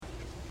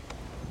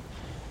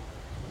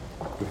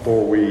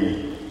Before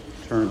we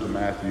turn to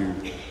Matthew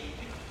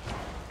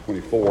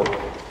 24,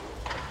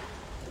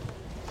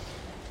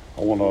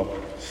 I want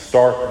to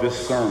start this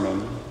sermon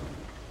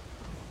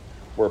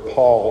where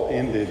Paul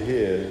ended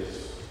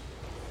his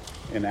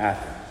in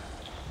Athens.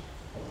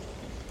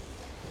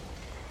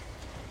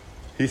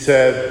 He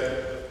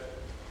said,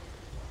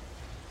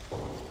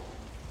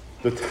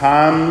 "The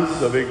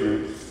times of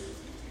ignorance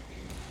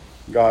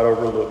God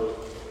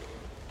overlooked,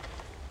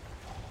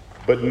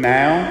 but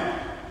now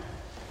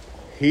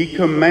He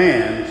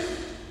commands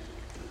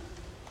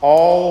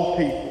all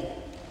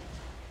people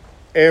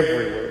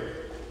everywhere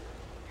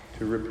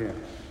to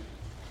repent.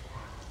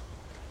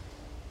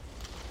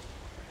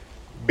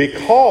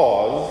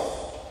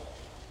 Because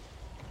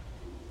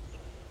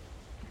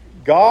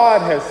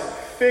God has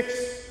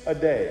fixed a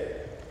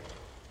day.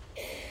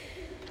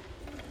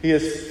 He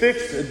has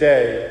fixed a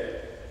day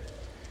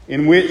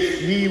in which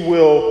He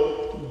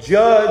will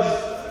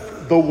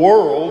judge the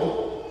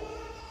world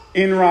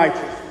in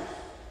righteousness.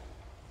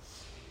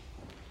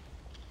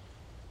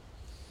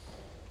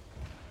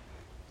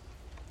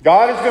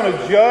 God is going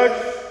to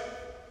judge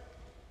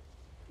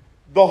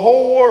the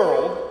whole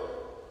world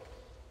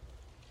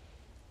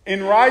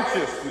in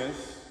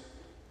righteousness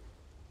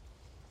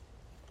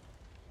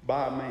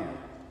by a man.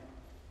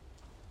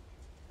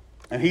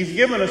 And He's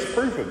given us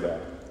proof of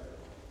that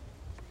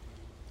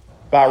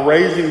by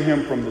raising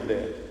Him from the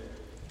dead.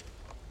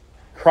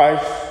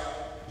 Christ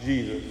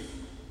Jesus,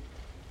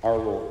 our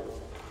Lord.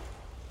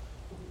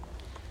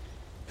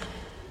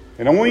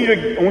 And I want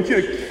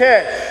you to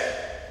catch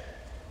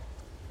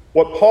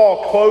what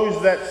Paul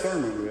closed that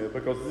sermon with,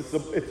 because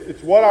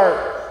it's what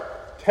our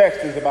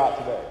text is about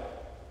today.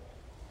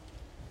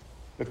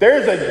 That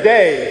there's a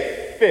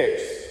day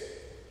fixed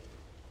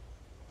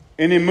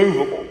and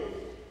immovable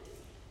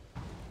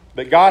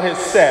that God has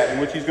set in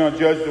which He's going to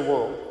judge the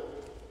world.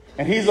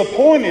 And He's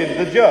appointed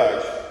the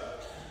judge,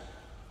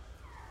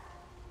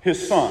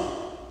 His Son,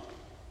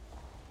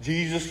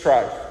 Jesus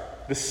Christ,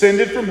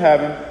 descended from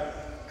heaven,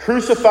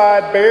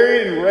 crucified,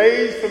 buried, and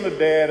raised from the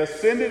dead,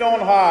 ascended on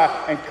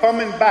high, and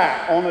coming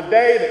back on a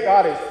day that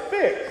God has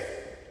fixed.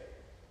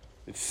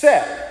 It's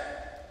set.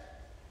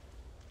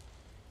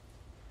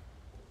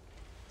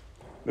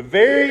 The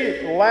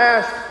very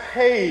last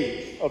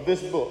page of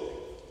this book,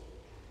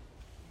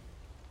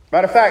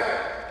 matter of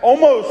fact,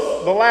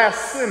 almost the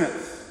last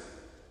sentence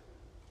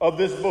of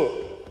this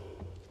book,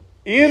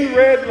 in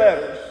red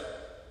letters,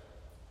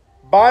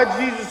 by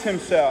Jesus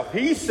Himself,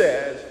 He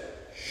says,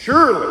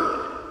 "Surely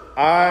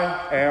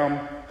I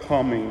am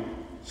coming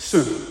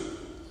soon."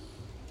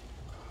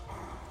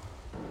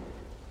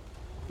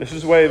 This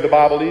is the way the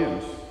Bible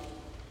ends.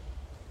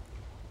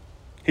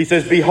 He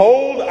says,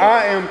 "Behold,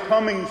 I am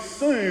coming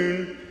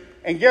soon."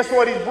 And guess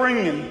what He's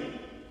bringing?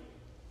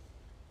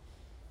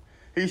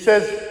 He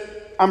says,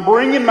 "I'm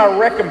bringing my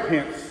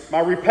recompense, my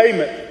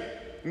repayment.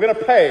 I'm going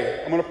to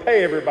pay. I'm going to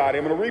pay everybody.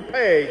 I'm going to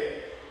repay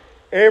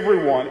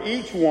everyone,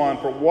 each one,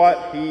 for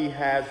what he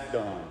has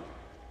done."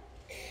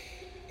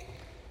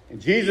 And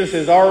Jesus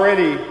has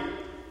already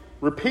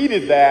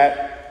repeated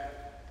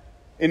that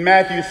in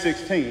Matthew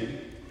 16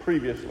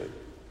 previously.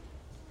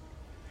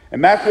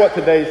 And that's what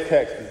today's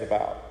text is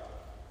about.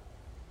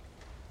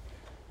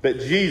 That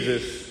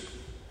Jesus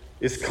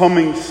is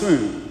coming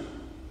soon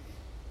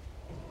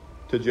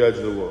to judge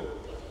the world.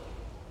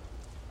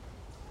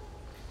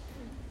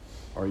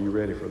 Are you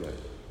ready for that?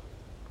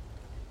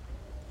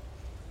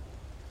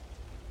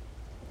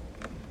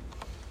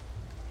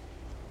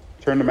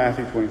 Turn to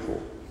Matthew 24.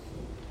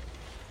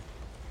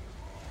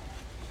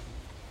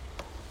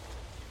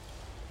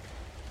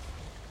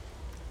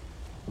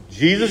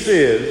 Jesus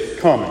is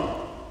coming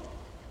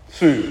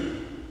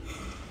soon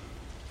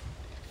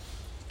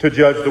to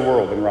judge the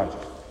world in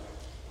righteousness.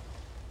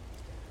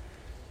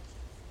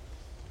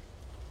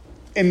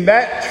 And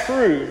that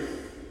truth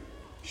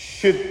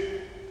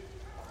should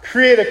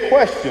create a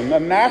question, a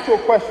natural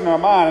question in our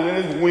mind, and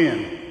it is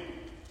when.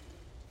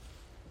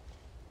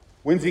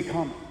 When's He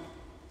coming?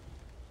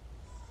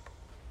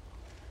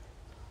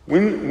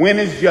 When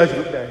is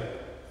Judgment Day?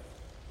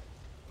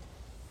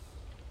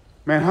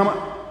 Man,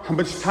 how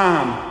much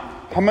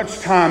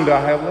time do I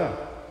have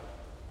left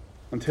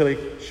until He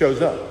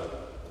shows up?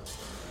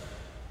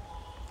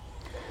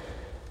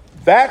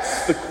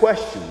 That's the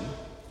question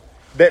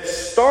that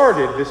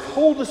started this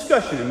whole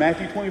discussion in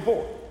Matthew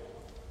 24.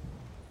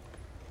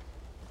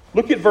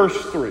 Look at verse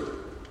 3.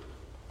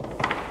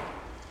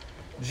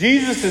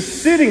 Jesus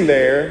is sitting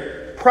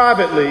there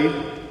privately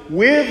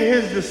with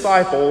His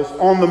disciples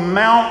on the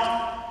Mount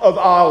of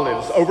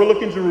Olives,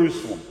 overlooking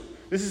Jerusalem.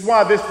 This is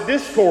why this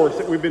discourse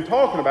that we've been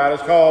talking about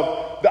is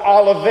called the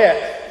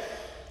Olivet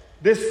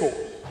Discourse.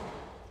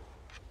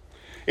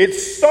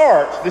 This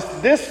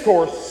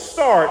discourse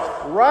starts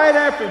right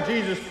after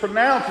Jesus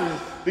pronounces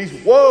these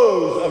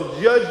woes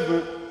of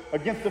judgment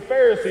against the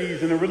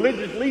Pharisees and the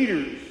religious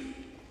leaders.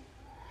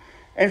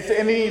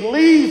 And he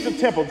leaves the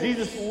temple.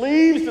 Jesus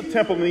leaves the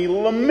temple and He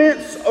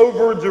laments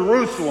over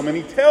Jerusalem. And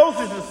He tells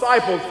His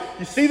disciples,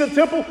 you see the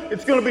temple?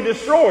 It's going to be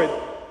destroyed.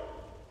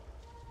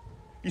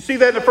 You see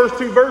that in the first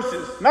two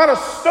verses. Not a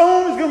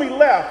stone is going to be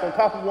left on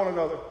top of one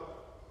another.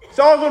 It's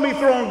all going to be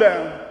thrown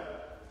down.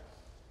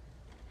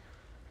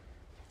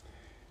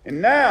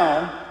 And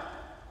now,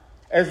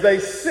 as they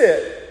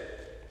sit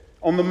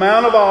on the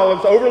Mount of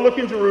Olives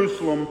overlooking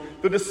Jerusalem,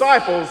 the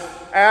disciples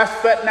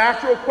ask that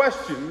natural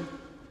question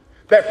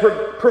that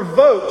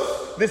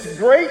provokes this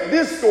great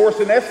discourse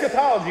in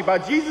eschatology by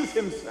Jesus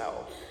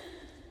himself.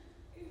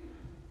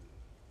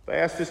 They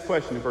ask this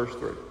question in verse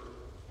 3.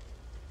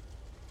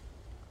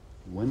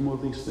 When will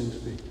these things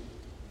be?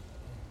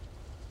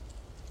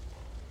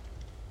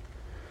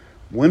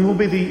 When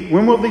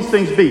will these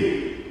things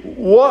be?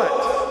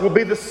 What will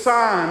be the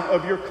sign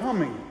of your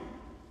coming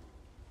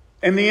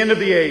and the end of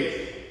the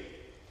age?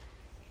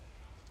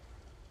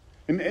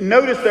 And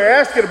notice they're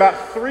asking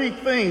about three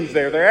things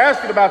there. They're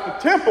asking about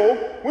the temple.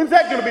 When's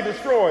that going to be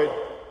destroyed?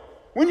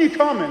 When are you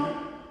coming?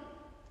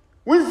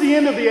 When's the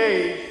end of the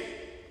age?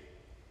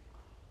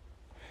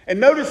 And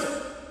notice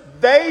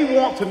they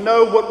want to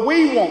know what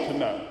we want to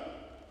know.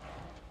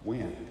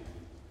 When?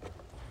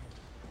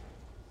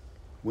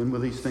 When will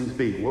these things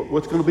be?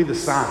 What's going to be the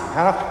sign?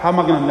 How am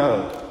I going to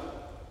know?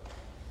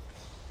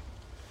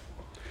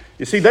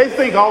 You see, they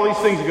think all these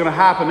things are going to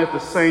happen at the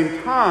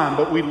same time,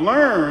 but we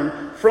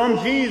learn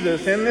from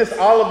Jesus in this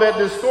Olivet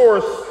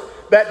Discourse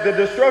that the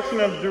destruction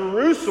of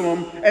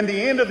Jerusalem and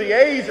the end of the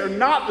age are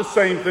not the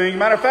same thing.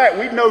 Matter of fact,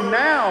 we know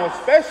now,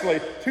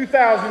 especially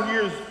 2,000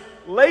 years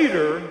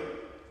later,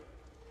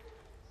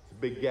 it's a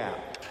big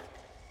gap.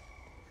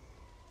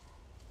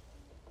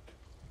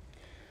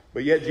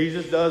 But yet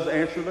Jesus does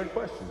answer their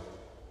question.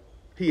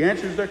 He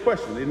answers their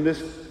question in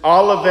this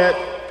Olivet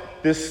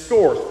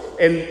Discourse.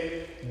 And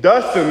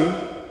Dustin,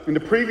 in the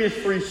previous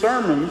three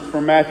sermons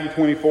from Matthew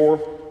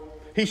 24,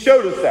 he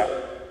showed us that.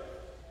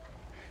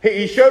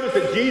 He showed us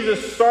that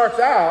Jesus starts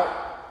out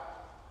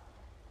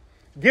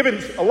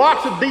giving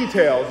lots of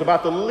details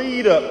about the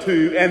lead up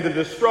to and the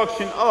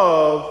destruction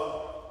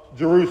of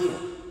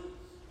Jerusalem.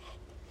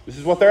 This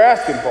is what they're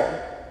asking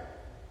for.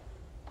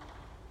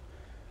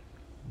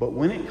 But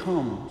when it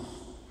comes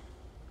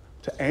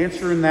to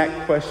answering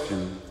that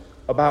question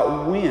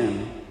about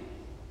when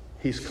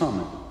he's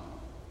coming,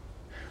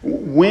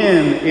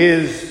 when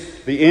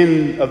is the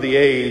end of the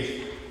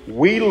age,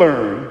 we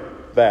learn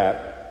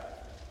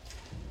that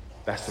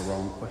that's the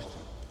wrong question.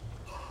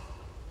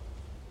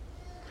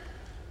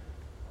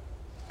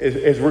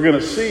 As we're going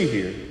to see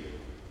here,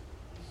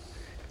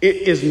 it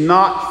is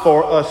not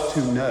for us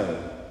to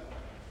know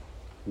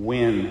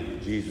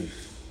when Jesus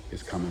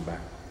is coming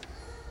back.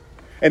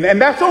 And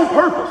that's on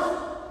purpose.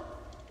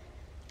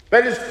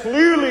 That is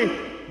clearly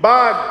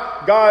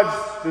by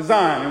God's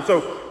design. And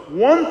so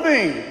one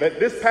thing that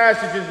this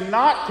passage is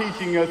not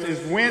teaching us is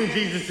when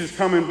Jesus is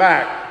coming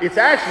back. It's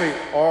actually,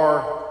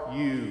 are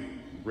you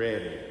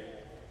ready?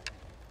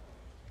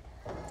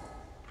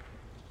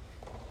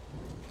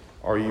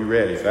 Are you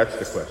ready? That's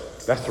the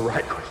question. That's the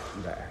right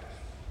question to ask.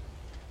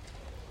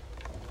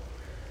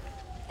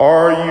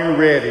 Are you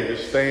ready to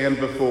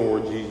stand before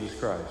Jesus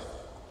Christ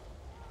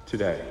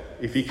today?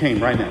 If he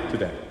came right now,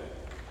 today.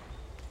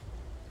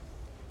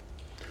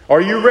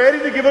 Are you ready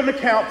to give an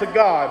account to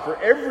God for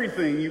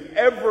everything you've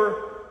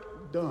ever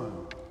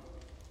done?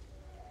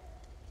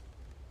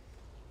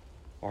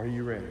 Are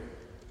you ready?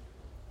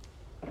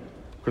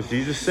 Because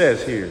Jesus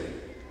says here,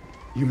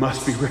 you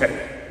must be ready.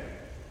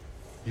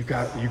 You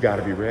got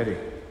to be ready.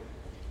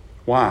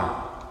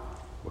 Why?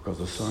 Because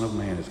the Son of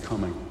Man is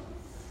coming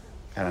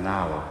at an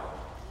hour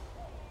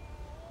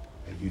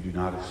that you do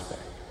not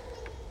expect.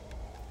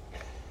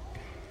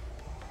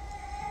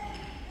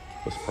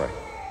 Let's pray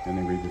and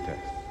then read the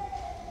text.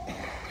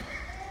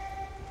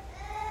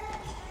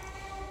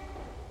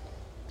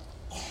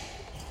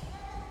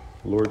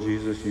 Lord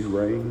Jesus, you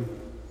reign.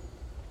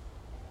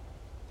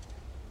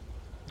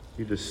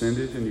 You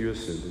descended and you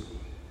ascended.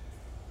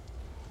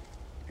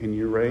 And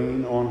you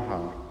reign on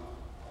high.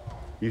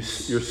 You're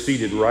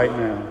seated right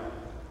now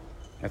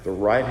at the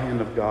right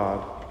hand of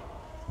God,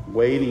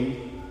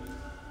 waiting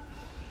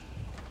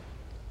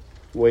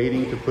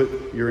to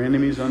put your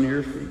enemies under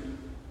your feet.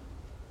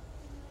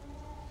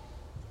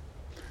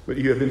 But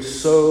you have been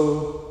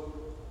so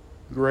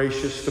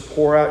gracious to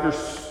pour out your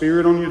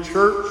Spirit on your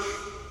church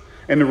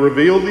and to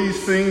reveal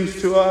these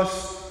things to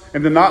us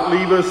and to not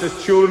leave us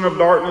as children of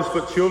darkness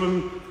but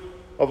children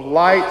of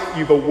light.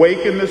 You've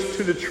awakened us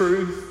to the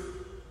truth.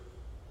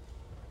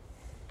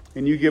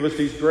 And you give us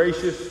these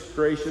gracious,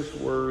 gracious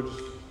words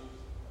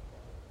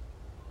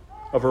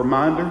of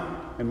reminder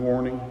and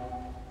warning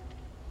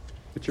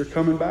that you're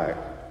coming back.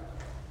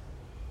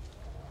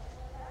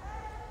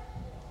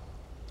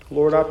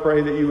 Lord, I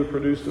pray that you would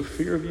produce the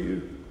fear of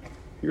you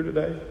here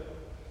today.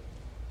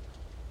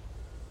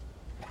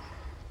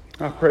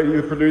 I pray that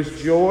you would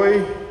produce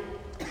joy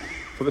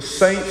for the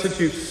saints that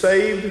you've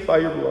saved by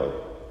your blood.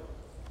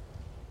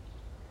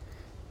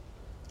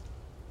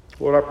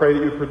 Lord, I pray that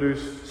you would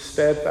produce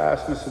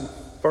steadfastness and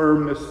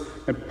firmness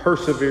and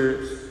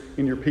perseverance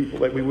in your people,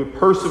 that we would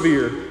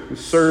persevere and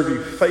serve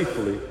you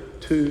faithfully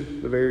to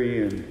the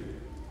very end.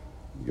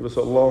 Give us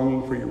a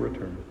longing for your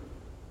return.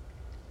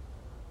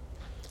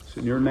 It's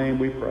in your name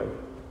we pray.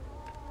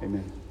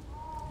 Amen.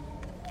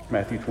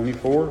 Matthew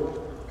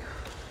 24,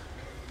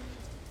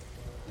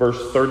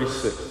 verse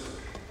 36.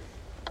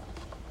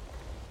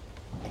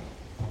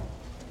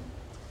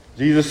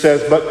 Jesus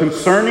says, "But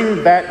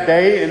concerning that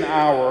day and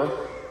hour,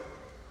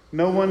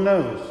 no one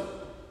knows.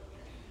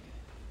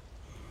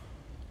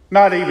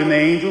 Not even the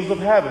angels of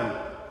heaven,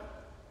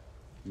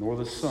 nor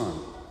the Son,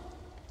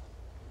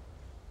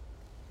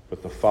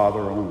 but the Father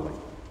only.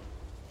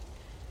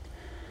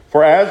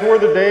 For as were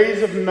the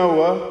days of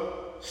Noah,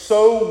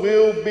 so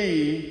will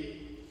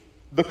be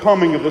the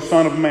coming of the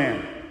Son of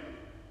Man.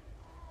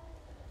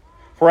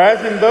 For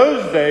as in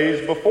those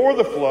days before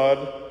the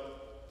flood,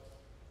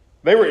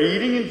 they were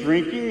eating and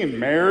drinking and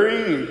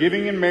marrying and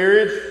giving in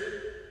marriage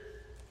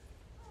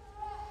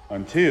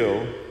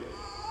until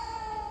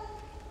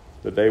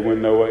the day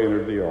when Noah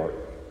entered the ark.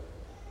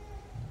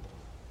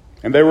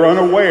 And they were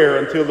unaware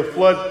until the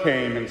flood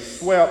came and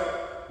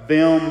swept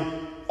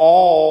them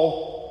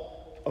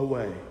all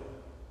away.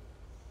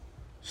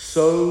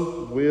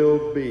 So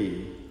will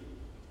be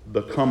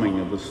the coming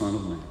of the Son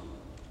of Man.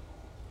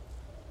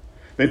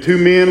 Then 2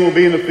 men will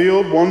be in the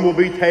field, one will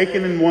be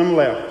taken and one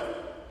left.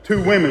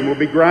 2 women will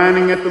be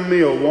grinding at the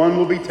mill, one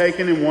will be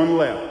taken and one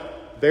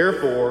left.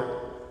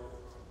 Therefore,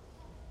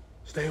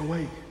 stay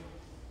awake.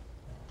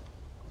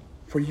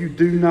 For you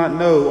do not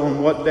know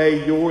on what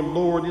day your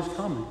Lord is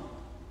coming.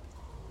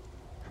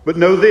 But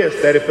know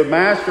this, that if the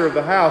master of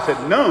the house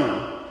had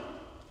known,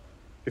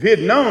 if he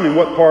had known in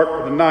what part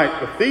of the night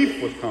the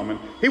thief was coming,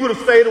 he would have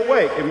stayed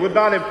awake and would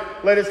not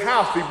have let his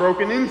house be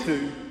broken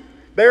into.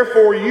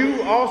 Therefore,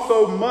 you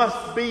also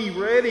must be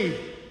ready.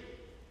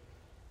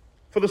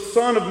 For the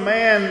Son of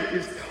Man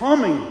is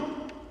coming.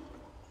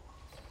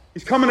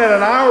 He's coming at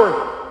an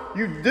hour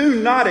you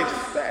do not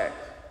expect.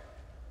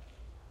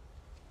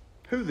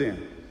 Who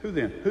then?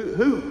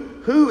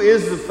 Who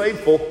is the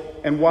faithful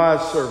and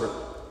wise servant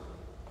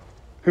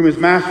whom his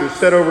master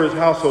set over his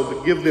household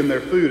to give them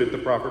their food at the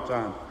proper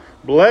time?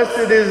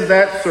 Blessed is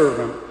that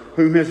servant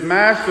whom his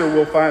master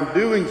will find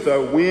doing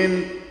so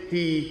when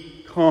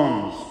he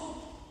comes.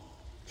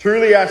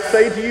 Truly I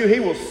say to you, he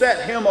will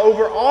set him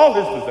over all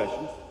his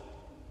possessions.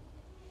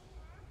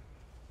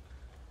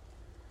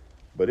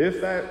 But if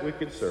that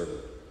wicked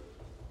servant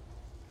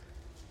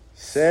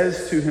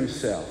says to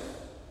himself,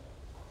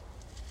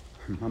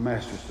 my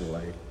master's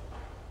delayed,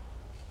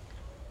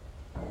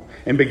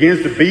 and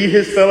begins to beat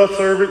his fellow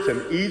servants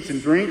and eats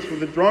and drinks with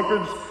the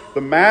drunkards,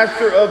 the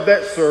master of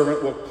that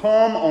servant will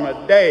come on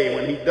a day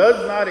when he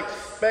does not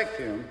expect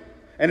him,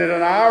 and at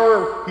an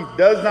hour he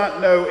does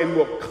not know, and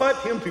will cut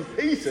him to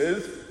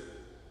pieces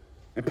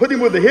and put him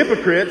with the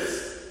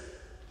hypocrites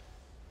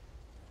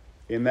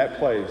in that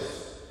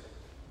place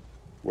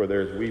where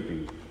there is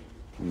weeping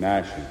and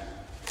gnashing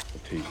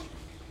of teeth.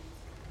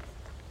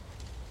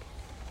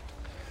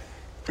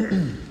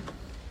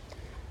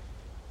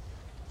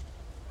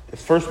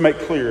 Let's first make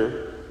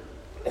clear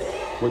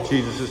what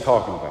Jesus is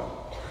talking about.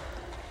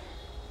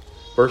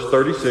 Verse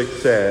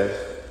 36 says,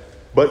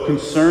 but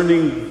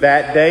concerning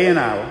that day and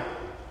hour.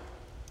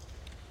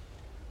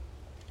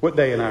 What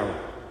day and hour?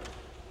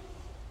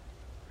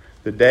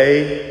 The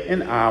day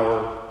and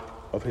hour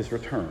of his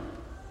return.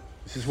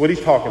 This is what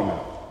he's talking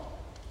about.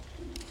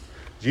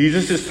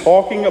 Jesus is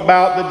talking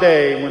about the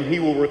day when he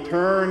will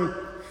return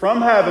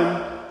from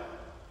heaven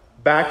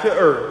back to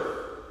earth.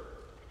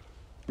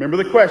 Remember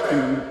the question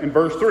in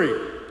verse 3.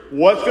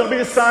 What's going to be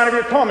the sign of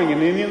your coming in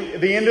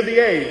the end of the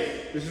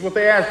age? This is what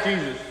they asked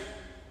Jesus.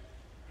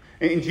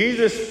 And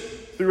Jesus,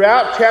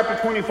 throughout chapter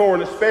 24,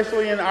 and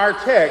especially in our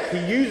text, he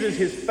uses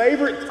his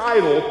favorite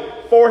title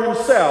for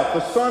himself,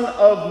 the Son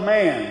of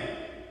Man,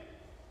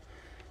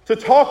 to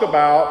talk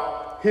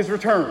about his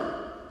return.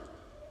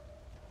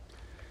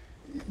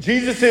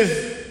 Jesus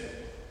is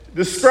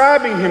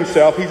describing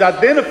himself, he's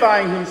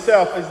identifying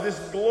himself as this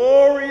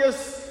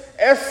glorious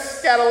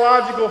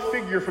eschatological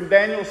figure from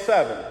Daniel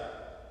 7.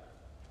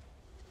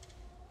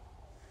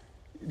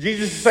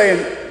 Jesus is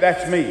saying,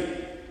 that's me.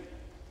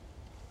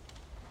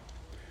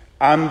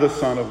 I'm the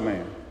Son of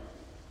Man.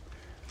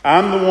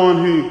 I'm the one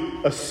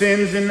who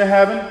ascends into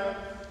heaven.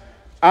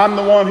 I'm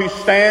the one who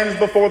stands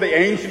before the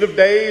Ancient of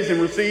Days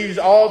and receives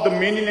all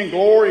dominion and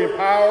glory and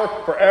power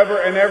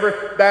forever and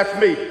ever. That's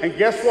me. And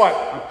guess what?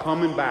 I'm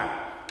coming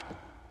back.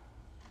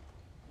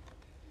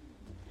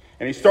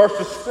 And he starts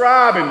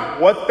describing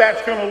what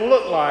that's going to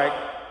look like.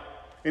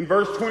 In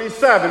verse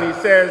 27, he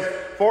says,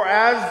 for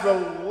as the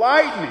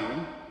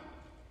lightning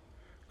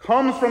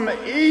comes from the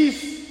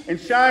east and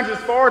shines as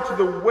far to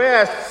the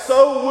west,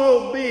 so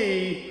will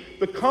be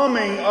the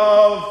coming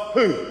of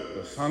who?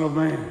 The Son of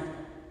Man.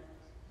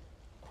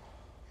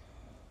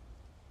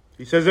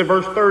 He says in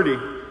verse 30,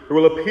 there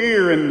will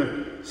appear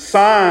in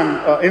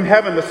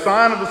heaven the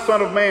sign of the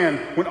Son of Man,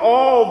 when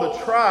all the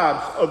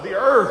tribes of the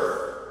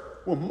earth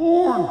will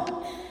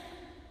mourn.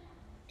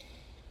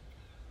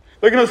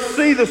 They're going to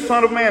see the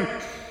Son of Man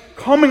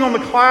coming on the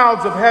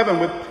clouds of heaven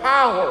with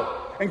power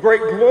and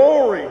great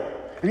glory.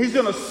 And he's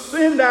going to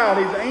send out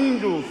his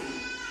angels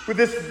with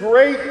this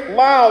great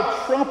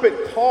loud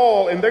trumpet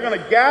call, and they're going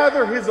to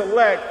gather his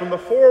elect from the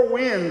four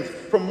winds,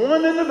 from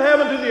one end of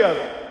heaven to the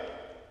other.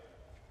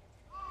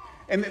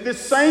 And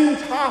this same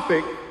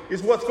topic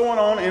is what's going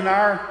on in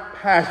our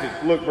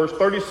passage. Look, verse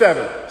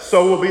 37,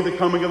 so will be the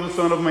coming of the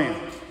Son of Man.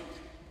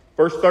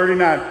 Verse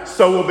 39,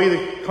 so will be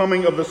the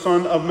coming of the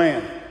Son of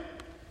Man.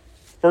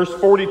 Verse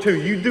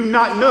 42, you do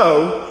not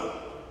know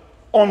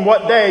on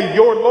what day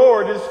your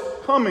Lord is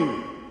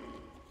coming.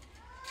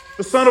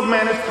 The Son of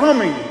Man is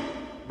coming.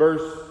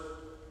 Verse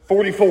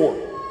 44.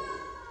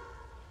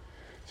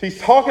 So he's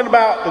talking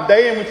about the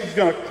day in which he's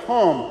going to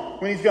come,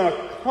 when he's going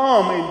to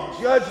come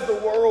and judge the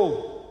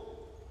world.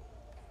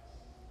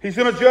 He's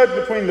going to judge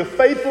between the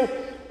faithful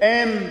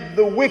and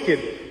the wicked.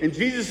 And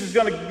Jesus is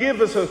going to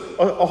give us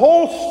a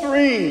whole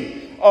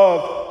string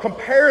of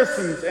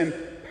comparisons and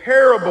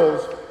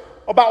parables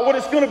about what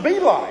it's going to be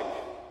like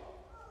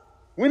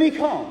when he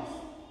comes.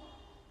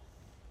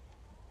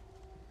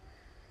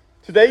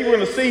 Today we're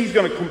going to see he's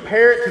going to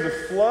compare it to the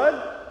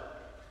flood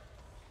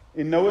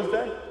in Noah's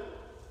day.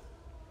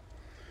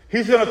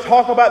 He's going to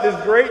talk about this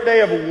great day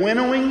of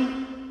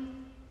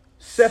winnowing,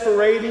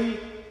 separating.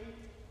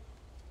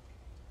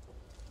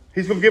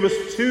 He's going to give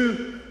us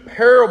two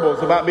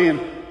parables about being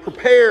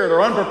prepared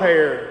or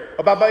unprepared,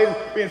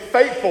 about being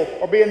faithful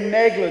or being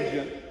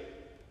negligent.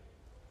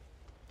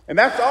 And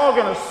that's all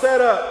going to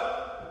set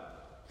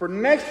up for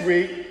next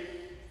week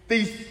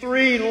these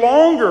three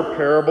longer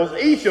parables.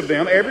 Each of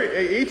them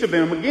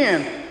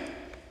again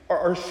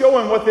are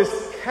showing what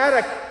this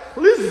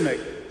cataclysmic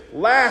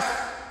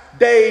last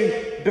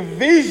day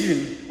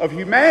division of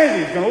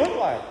humanity is going to look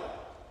like.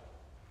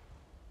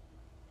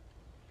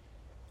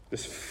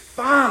 This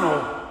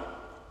final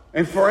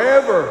and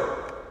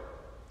forever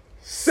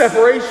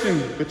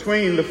separation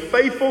between the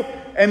faithful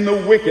and the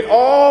wicked,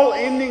 all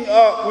ending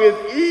up with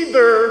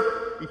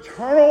either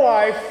eternal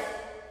life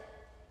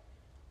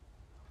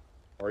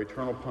or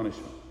eternal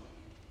punishment.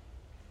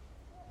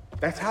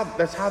 That's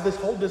how this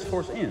whole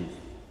discourse ends.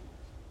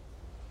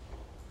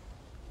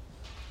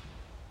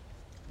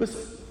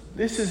 Listen,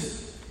 this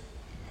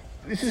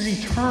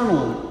is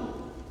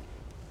eternal,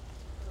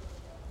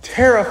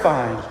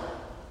 terrifying,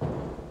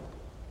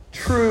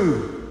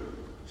 true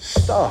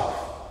stuff.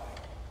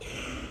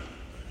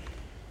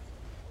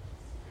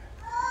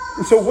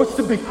 And so what's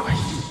the big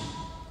question?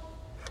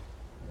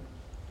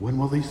 When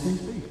will these things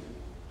be?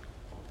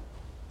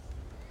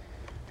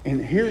 And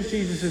here's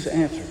Jesus'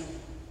 answer.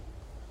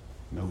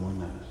 No one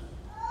knows.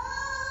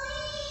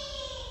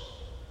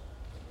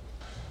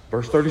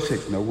 Verse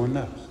 36, no one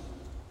knows.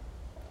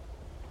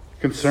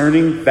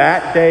 Concerning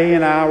that day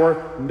and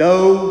hour,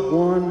 no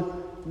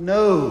one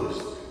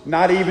knows.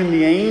 Not even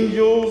the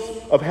angels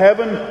of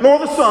heaven, nor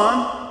the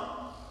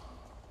Son,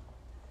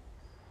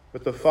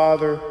 but the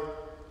Father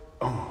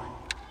only.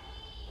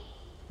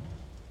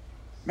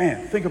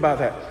 Man, think about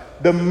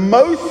that. The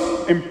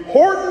most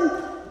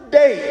important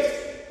date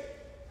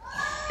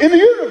in the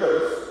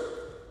universe,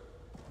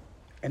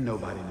 and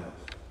nobody knows.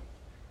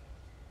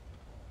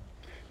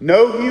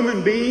 No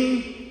human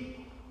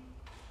being,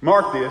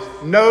 mark this,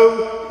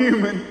 no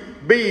human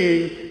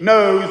being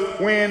knows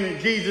when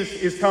Jesus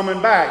is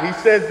coming back.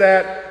 He says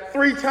that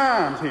 3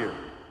 times here.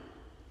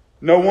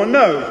 No one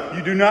knows.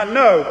 You do not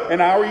know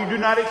an hour you do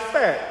not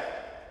expect.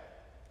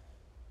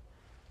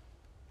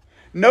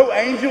 No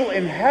angel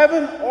in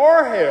heaven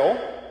or hell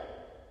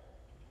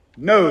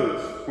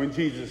knows when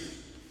Jesus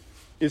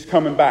is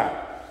coming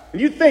back. And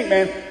you'd think,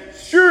 man,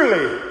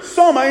 surely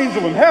some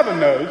angel in heaven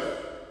knows.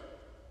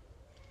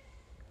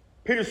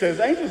 Peter says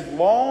angels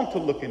long to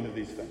look into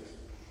these things.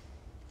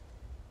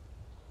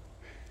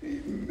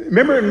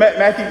 Remember in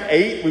Matthew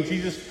 8 when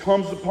Jesus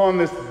comes upon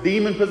this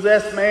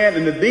demon-possessed man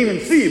and the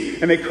demons see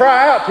him and they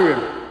cry out to him,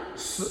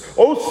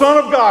 "Oh, Son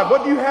of God,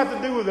 what do you have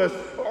to do with us?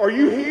 Are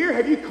you here?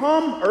 Have you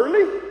come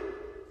early?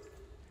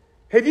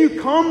 Have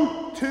you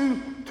come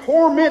to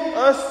torment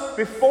us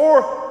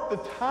before the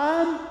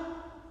time?"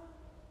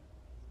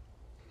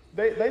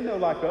 They know,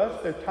 like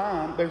us, there's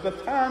a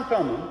time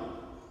coming.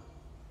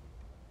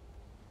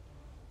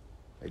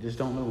 They just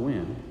don't know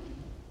when.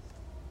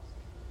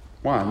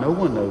 Why? No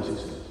one knows, he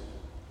says.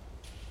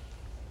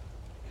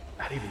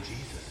 Not even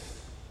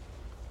Jesus.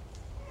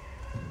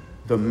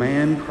 The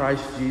man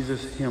Christ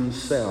Jesus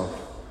himself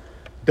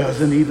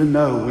doesn't even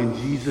know when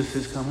Jesus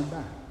is coming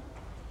back.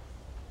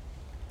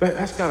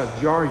 That's got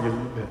to jar you a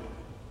little bit.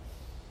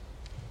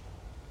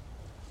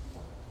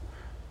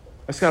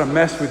 That's got to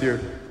mess with your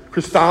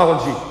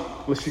Christology,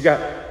 unless you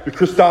got the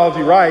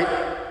Christology right.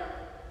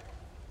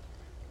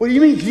 What do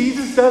you mean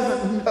Jesus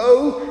doesn't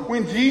know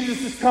when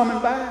Jesus is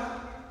coming back?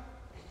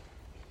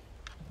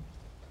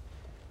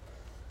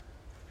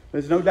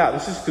 There's no doubt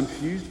this has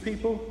confused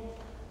people.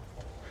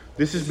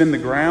 This has been the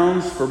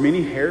grounds for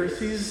many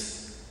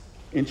heresies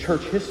in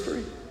church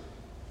history.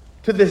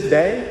 To this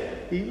day,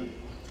 even.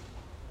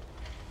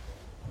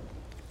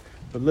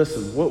 But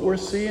listen, what we're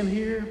seeing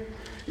here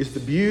is the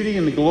beauty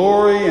and the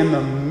glory and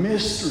the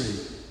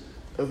mystery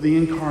of the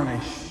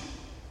incarnation.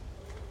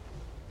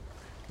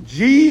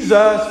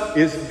 Jesus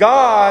is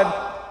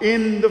God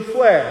in the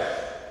flesh.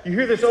 You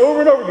hear this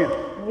over and over again.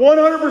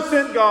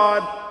 100%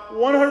 God,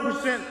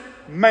 100%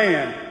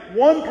 man.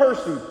 One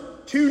person,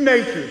 two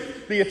natures.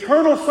 The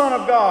eternal Son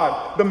of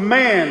God, the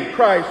man,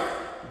 Christ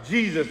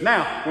Jesus.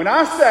 Now,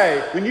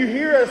 when you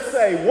hear us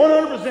say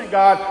 100%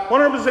 God,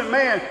 100%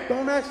 man,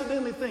 don't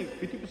accidentally think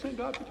 50%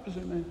 God,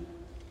 50% man.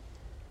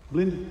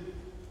 Blended.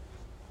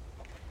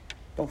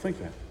 Don't think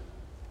that.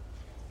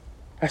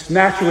 That's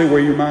naturally where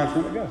your mind's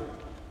going to go.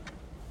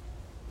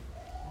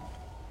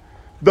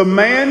 The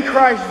man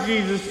Christ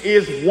Jesus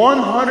is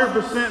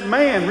 100%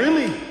 man,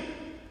 really.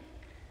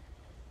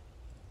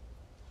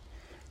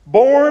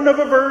 Born of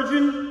a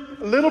virgin,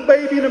 a little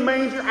baby in a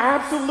manger,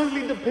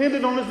 absolutely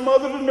dependent on his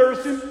mother to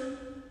nurse him.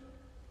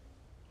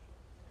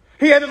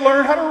 He had to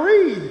learn how to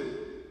read.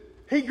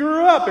 He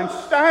grew up in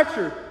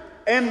stature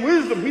and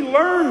wisdom. He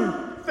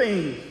learned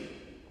things.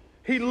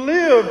 He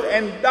lived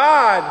and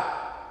died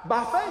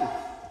by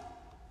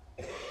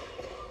faith.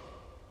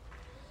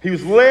 He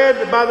was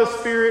led by the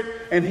Spirit,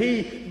 and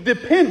he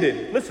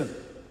depended, listen,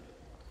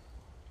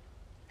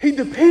 he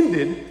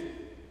depended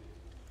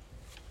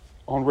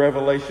on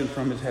revelation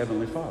from his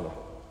Heavenly Father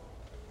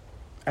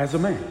as a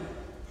man.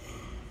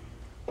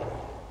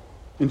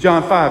 In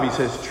John 5, he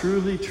says,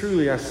 "Truly,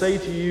 truly, I say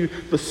to you,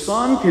 the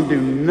Son can do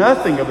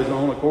nothing of his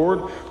own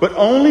accord, but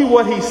only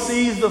what he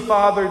sees the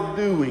Father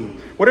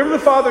doing. Whatever the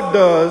Father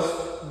does,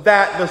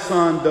 that the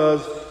Son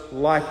does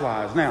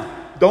likewise." Now,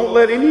 don't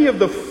let any of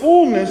the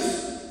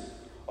fullness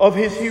of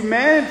his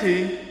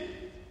humanity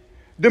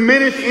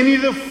diminish any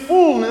of the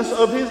fullness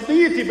of his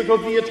deity,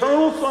 because the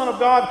eternal Son of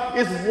God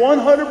is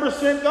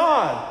 100%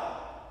 God.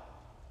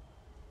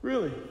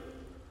 Really.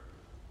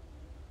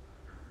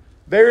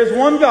 There is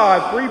one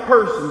God, three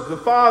persons, the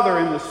Father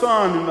and the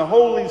Son and the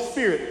Holy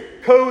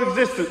Spirit,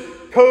 co-existent,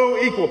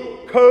 co-equal,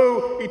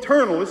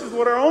 co-eternal. This is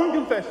what our own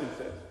confession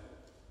says.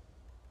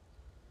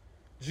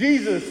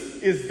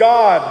 Jesus is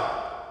God,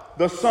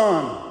 the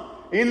Son.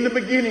 In the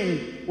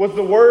beginning was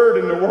the Word,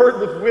 and the Word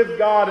was with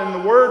God, and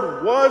the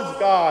Word was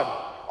God.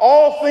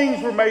 All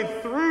things were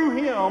made through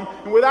him,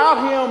 and without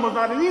him was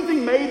not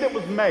anything made that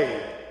was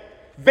made.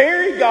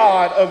 Very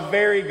God of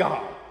very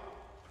God.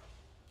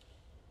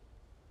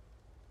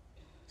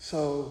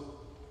 So,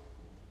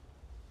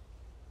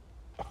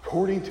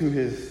 according to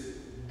his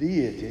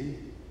deity,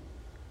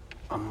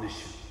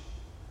 omniscient.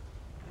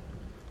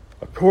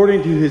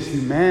 According to his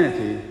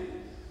humanity,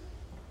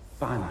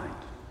 finite.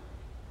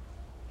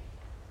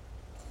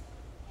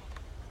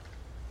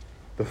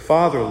 The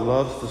Father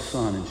loves the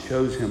Son and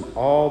shows him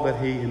all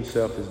that he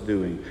himself is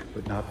doing,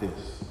 but not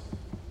this.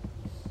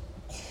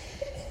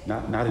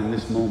 Not in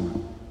this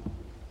moment.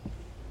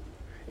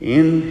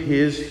 In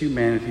his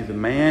humanity, the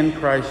man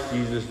Christ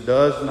Jesus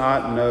does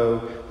not know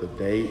the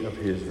date of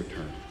his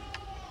return.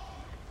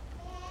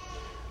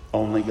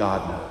 Only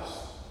God knows.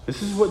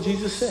 This is what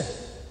Jesus said.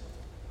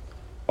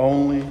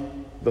 Only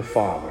the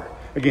Father.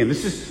 Again,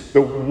 this is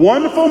the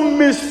wonderful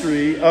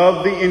mystery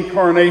of the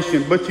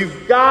incarnation, but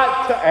you've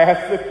got to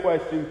ask the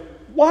question,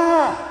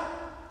 why?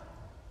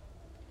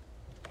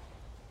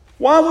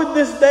 Why would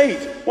this date,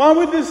 why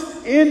would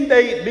this end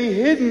date be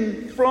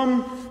hidden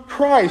from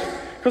Christ?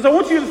 Because I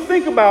want you to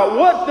think about,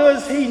 what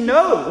does he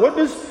know? What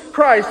does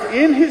Christ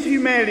in his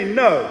humanity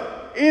know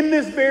in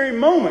this very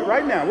moment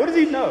right now? What does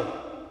he know?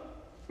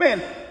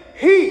 Man,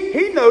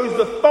 he knows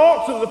the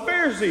thoughts of the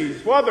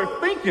Pharisees while they're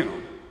thinking them.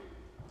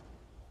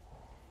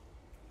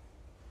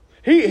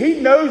 He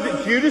knows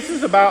that Judas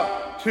is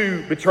about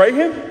to betray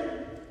him.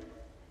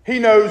 He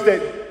knows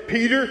that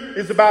Peter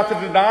is about to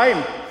deny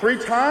him 3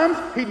 times.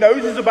 He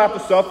knows he's about to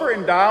suffer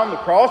and die on the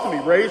cross and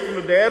be raised from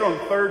the dead on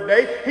the 3rd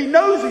day. He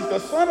knows he's the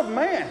Son of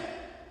Man.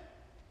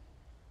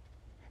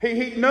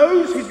 He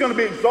knows he's going to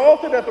be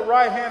exalted at the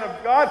right hand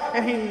of God,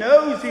 and he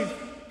knows he's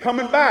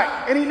coming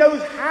back, and he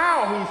knows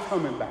how he's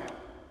coming back.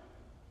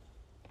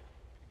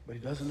 But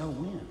he doesn't know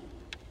when.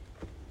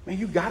 Man,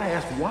 you've got to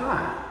ask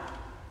why.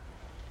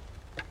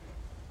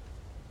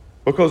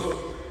 Because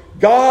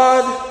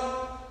God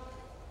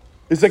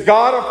is a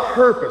God of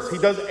purpose. He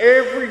does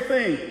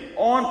everything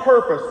on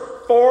purpose,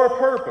 for a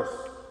purpose.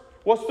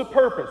 What's the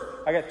purpose?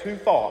 I got 2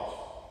 thoughts.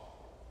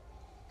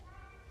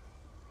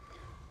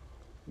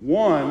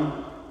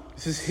 One,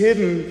 this is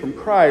hidden from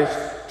Christ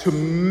to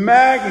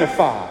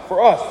magnify,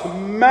 for us, to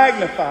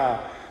magnify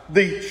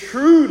the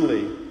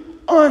truly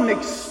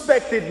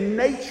unexpected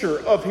nature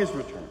of his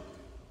return.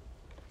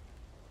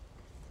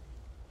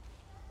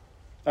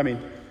 I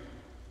mean,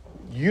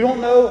 you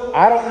don't know,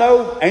 I don't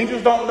know,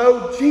 angels don't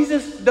know,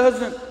 Jesus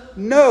doesn't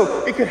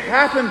know. It could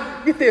happen,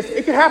 get this,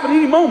 it could happen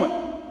any moment.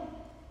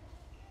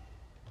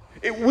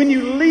 When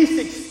you least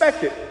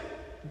expect it,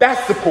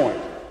 that's the point.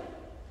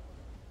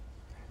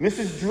 And this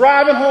is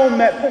driving home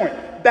that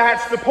point.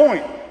 That's the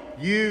point.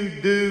 You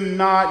do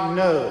not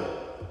know.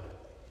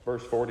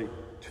 Verse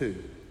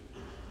 42.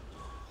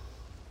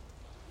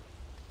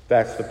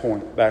 That's the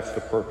point. That's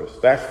the purpose.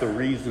 That's the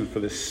reason for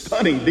this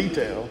stunning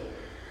detail.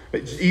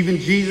 But even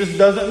Jesus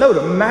doesn't know,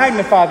 to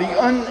magnify the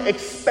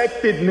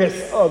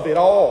unexpectedness of it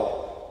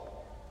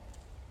all.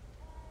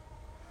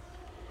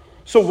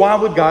 So why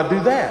would God do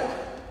that?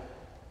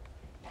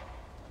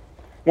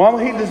 Why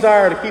would he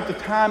desire to keep the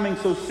timing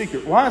so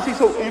secret? Why is he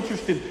so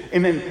interested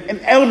in an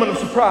element of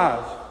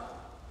surprise?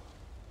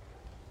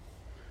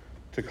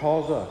 To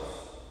cause us,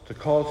 to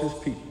cause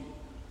his people,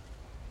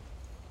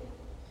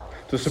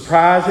 to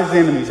surprise his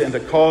enemies and to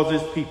cause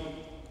his people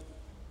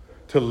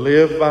to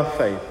live by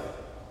faith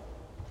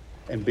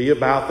and be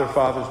about their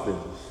Father's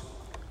business,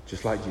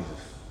 just like Jesus.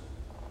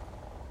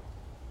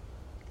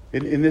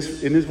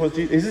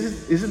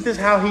 Isn't this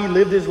how he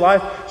lived his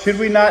life? Should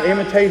we not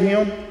imitate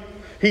him?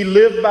 He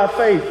lived by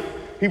faith.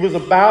 He was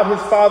about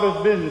his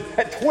Father's business.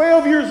 At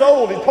 12 years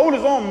old, he told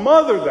his own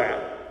mother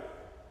that.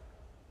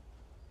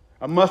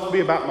 I must be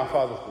about my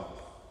Father's business.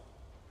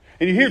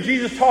 And you hear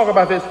Jesus talk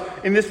about this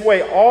in this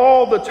way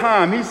all the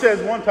time. He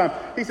says one time,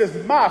 he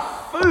says, my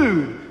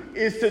food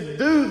is to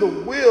do the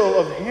will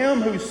of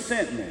him who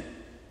sent me.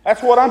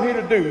 That's what I'm here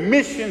to do.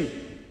 Mission,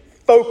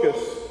 focus.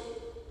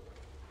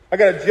 I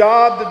got a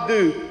job to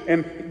do.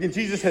 And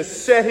Jesus has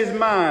set his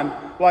mind,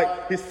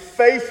 like his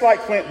face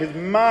like flint, his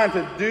mind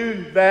to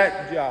do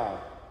that job.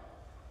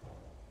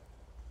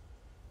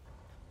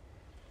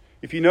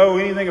 If you know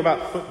anything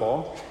about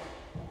football,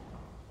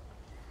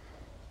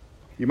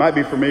 you might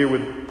be familiar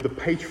with the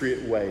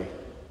Patriot way.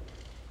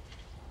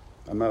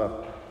 I'm not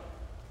a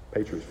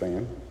Patriots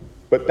fan,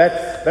 but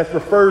that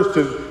refers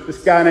to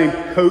this guy named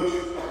Coach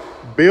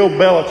Bill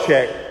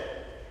Belichick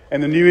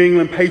and the New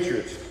England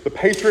Patriots. The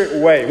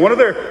Patriot way. One of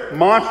their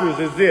mantras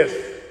is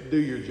this: do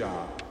your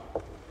job.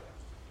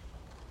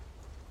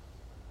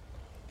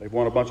 They've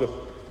won a bunch of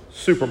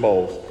Super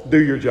Bowls.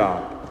 Do your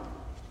job.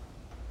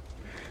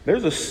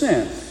 There's a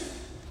sense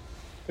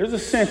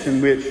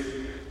in which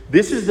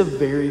this is the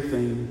very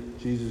thing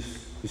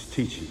Jesus is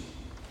teaching.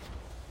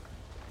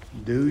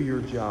 Do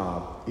your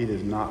job. It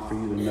is not for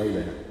you to know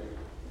that.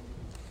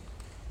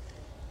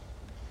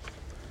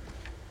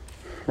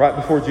 Right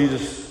before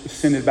Jesus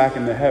ascended back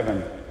into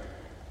heaven,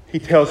 he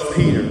tells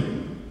Peter,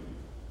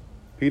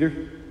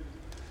 Peter,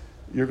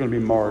 you're going to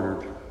be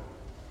martyred.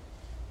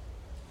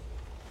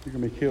 You're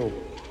going to be killed.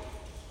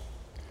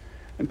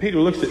 And Peter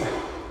looks at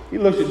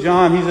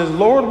John. He says,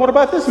 Lord, what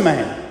about this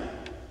man?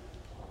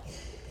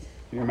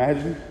 Can you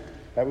imagine?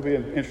 That would be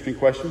an interesting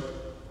question.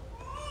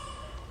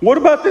 What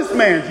about this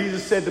man?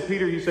 Jesus said to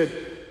Peter, he said,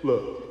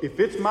 look, if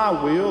it's my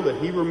will that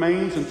he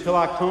remains until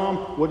I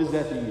come, what is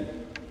that to you?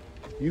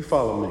 You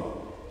follow me.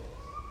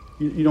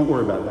 You don't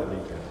worry about that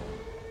detail.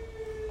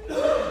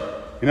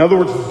 In other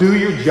words, do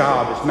your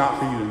job. It's not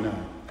for you to know.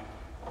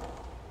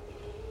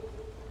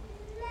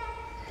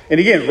 And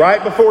again,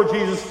 right before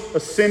Jesus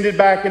ascended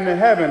back into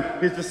heaven,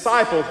 his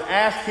disciples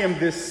asked him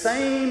this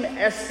same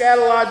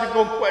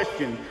eschatological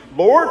question.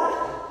 Lord,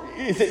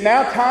 is it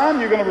now time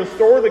you're going to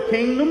restore the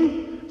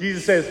kingdom?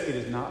 Jesus says, it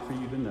is not for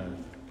you to know.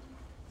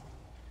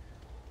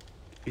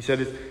 He said,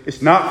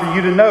 it's not for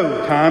you to know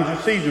the times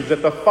or seasons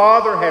that the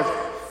Father has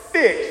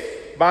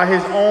fixed by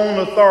his own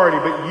authority,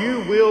 but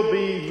you will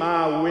be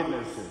my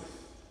witnesses.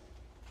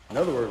 In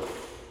other words,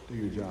 do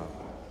your job.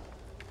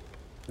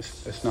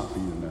 It's not for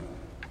you to know.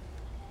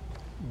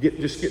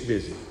 Just get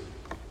busy.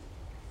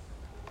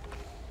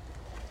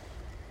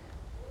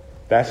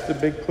 That's the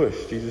big push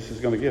Jesus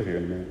is going to give here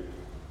in a minute.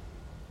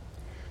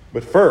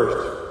 But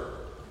first,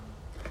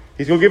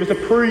 he's going to give us a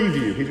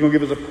preview. He's going to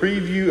give us a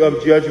preview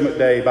of Judgment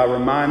Day by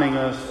reminding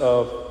us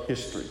of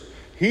history.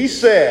 He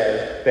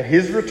says that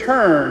his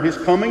return, his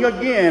coming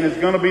again, is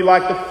going to be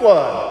like the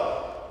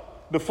flood.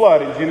 The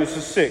flood in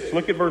Genesis 6.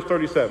 Look at verse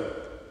 37. It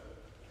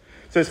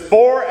says,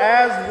 for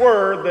as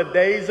were the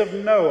days of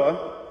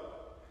Noah,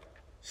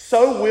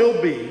 so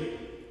will be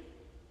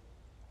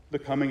the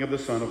coming of the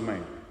Son of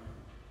Man.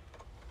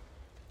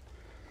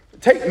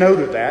 Take note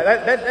of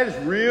that. That is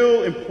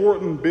real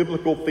important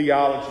biblical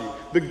theology.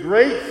 The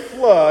great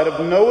flood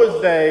of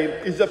Noah's day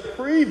is a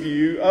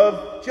preview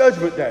of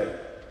Judgment Day.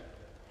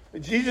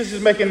 Jesus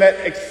is making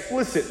that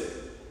explicit.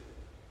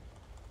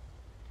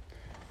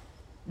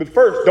 But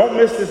first, don't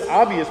miss this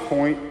obvious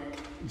point.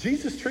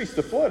 Jesus treats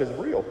the flood as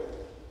real.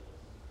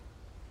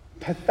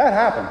 That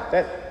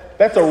happened.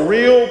 That's a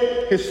real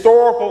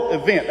historical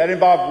event. That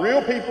involved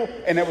real people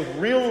and that was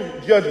real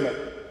judgment.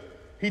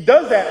 He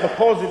does that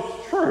because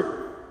it's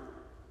true.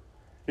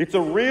 It's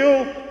a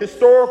real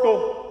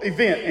historical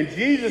event. And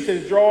Jesus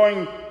is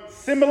drawing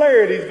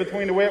similarities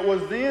between the way it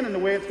was then and the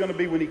way it's going to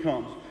be when he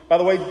comes. By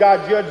the way,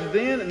 God judged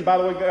then, and by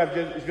the way, God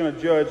is going to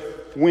judge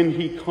when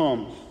he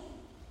comes.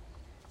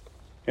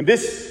 And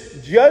this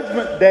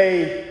Judgment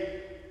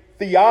Day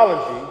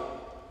theology,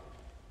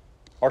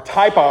 or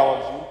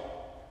typology,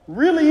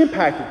 really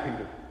impacted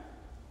Peter.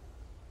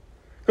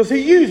 Because he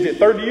used it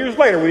 30 years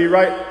later when he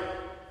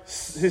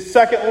writes his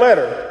second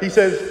letter. He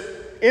says,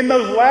 in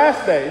those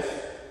last days,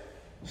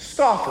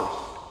 scoffers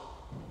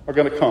are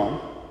going to come.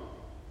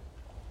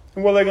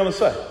 And what are they going to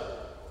say?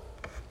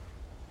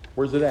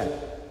 Where's it at?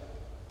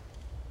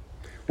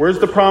 Where's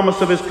the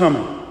promise of his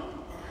coming?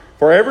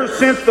 For ever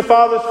since the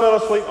fathers fell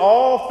asleep,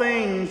 all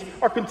things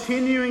are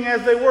continuing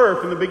as they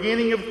were from the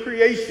beginning of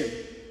creation.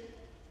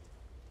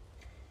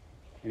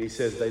 And he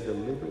says they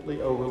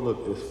deliberately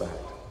overlooked this fact.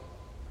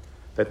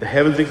 that the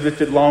heavens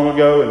existed long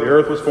ago and the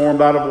earth was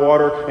formed out of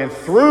water and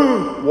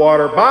through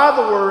water by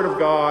the word of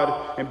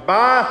God. And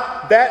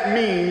by that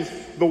means,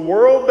 the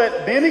world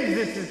that then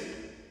existed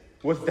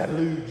was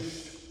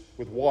deluged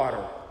with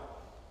water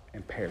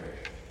and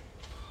perished.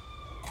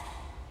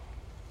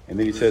 And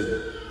then he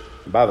says,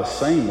 by the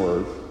same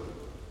word,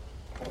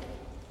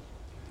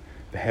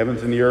 the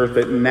heavens and the earth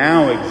that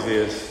now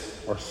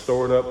exist are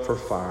stored up for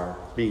fire,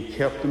 being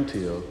kept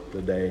until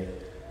the day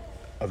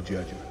of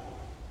judgment.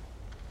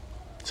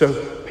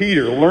 So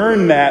Peter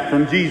learned that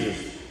from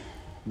Jesus.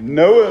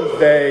 Noah's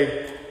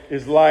day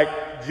is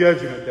like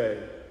Judgment Day.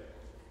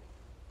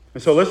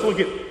 And so let's look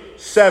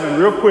at 7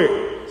 real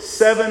quick.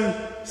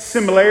 7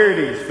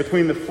 similarities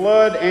between the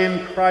flood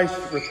and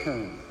Christ's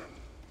return.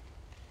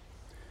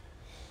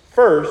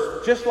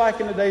 First, just like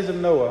in the days of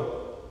Noah,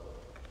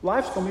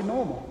 life's going to be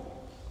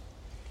normal.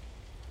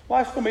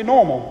 Life's going to be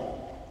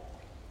normal.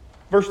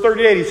 Verse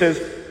 38, he says,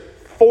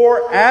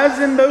 "For as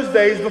in those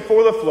days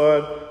before the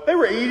flood, they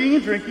were eating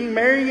and drinking,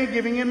 marrying and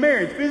giving in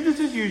marriage.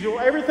 Business as usual.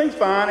 Everything's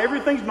fine.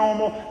 Everything's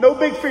normal. No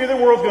big fear the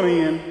world's going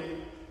to end.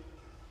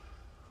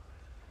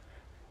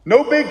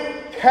 No big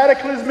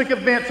cataclysmic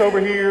events over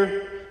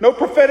here. No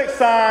prophetic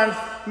signs.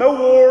 No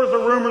wars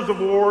or rumors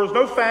of wars.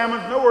 No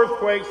famines. No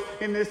earthquakes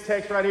in this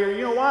text right here.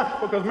 You know why?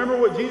 Because remember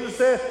what Jesus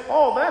said?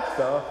 All that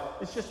stuff,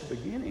 it's just the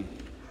beginning.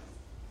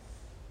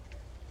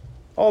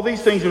 All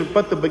these things are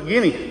but the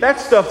beginning. That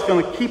stuff's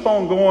going to keep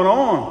on going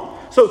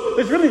on. So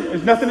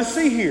there's nothing to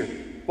see here.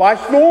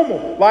 Life's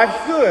normal.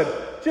 Life's good.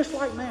 Just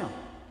like now.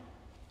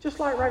 Just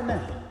like right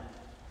now.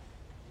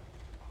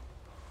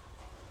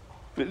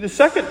 The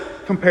second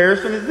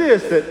comparison is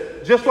this,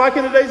 that just like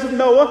in the days of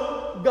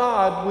Noah,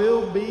 God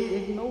will be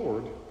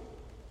ignored.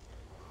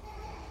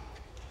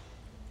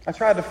 I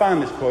tried to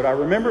find this quote. I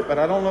remember it, but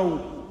I don't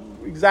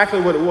know exactly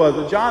what it was.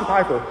 But John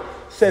Piper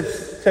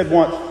said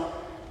once,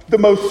 the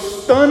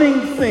most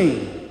stunning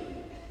thing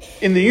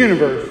in the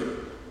universe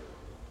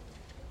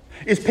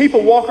is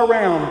people walk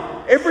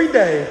around every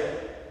day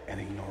and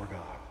ignore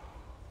God.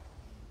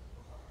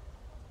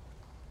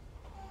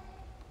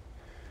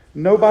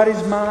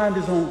 Nobody's mind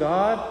is on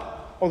God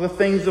or the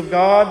things of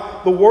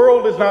God. The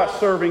world is not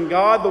serving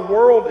God. The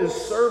world is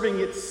serving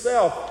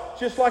itself,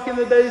 just like in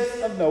the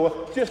days of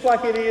Noah, just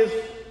like it is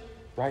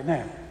right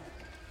now.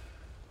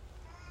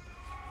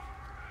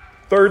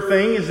 Third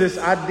thing is this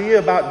idea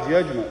about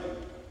judgment.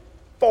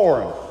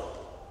 Foreign.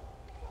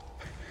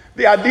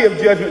 The idea of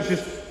judgment is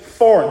just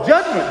foreign.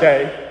 Judgment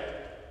Day?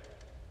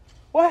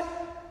 What?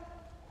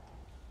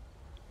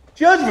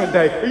 Judgment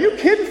Day? Are you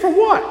kidding? For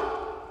what?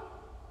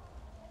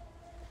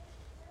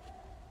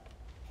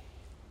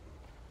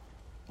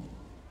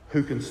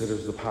 Who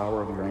considers the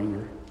power of your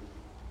anger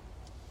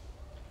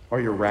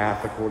or your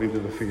wrath according to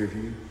the fear of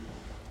you?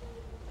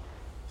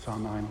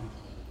 Psalm 90.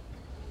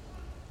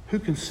 Who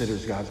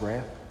considers God's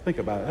wrath? Think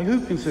about it.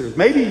 Who considers?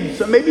 Maybe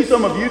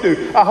some of you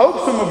do. I hope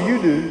some of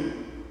you do.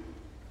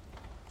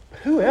 But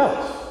who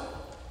else?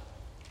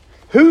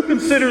 Who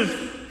considers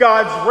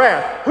God's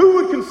wrath? Who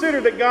would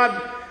consider that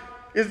God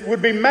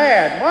would be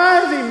mad?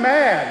 Why is he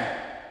mad?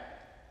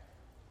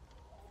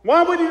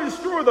 Why would he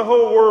destroy the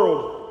whole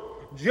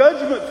world?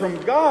 Judgment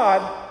from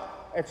God,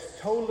 it's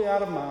totally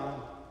out of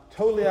mind,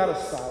 totally out of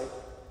sight.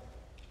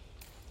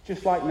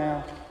 Just like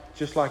now,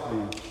 just like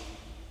then.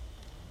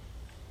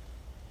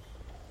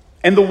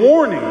 And the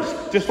warnings,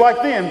 just like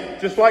then,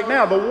 just like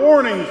now, the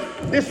warnings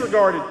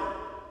disregarded.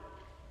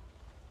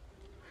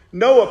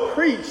 Noah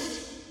preached.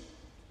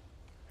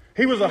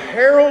 He was a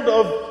herald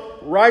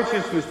of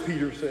righteousness,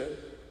 Peter said.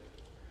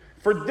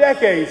 For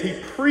decades, he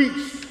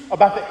preached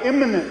about the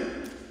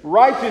imminent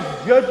righteous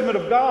judgment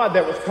of God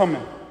that was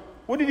coming.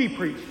 What did he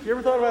preach? You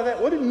ever thought about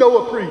that? What did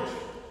Noah preach?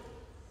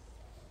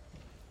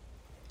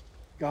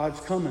 God's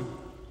coming.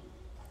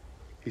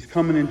 He's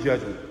coming in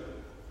judgment.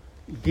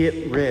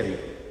 Get ready.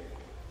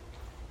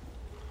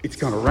 It's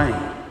going to rain.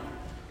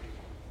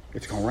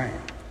 It's going to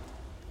rain.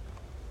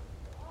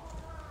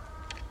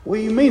 What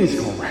do you mean it's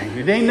going to rain?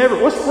 It ain't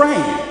never. What's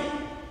rain?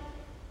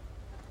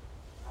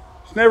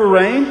 It's never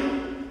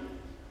rained.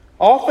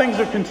 All things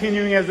are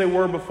continuing as they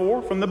were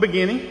before from the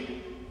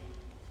beginning.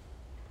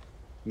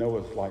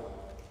 Noah's like,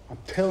 I'm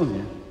telling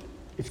you,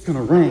 it's going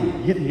to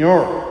rain. Get in the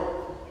ark.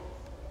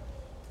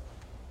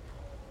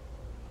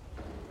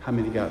 How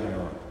many got in the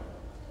ark?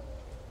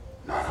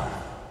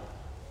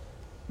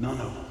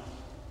 No.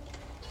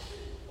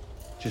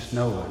 Just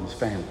Noah and his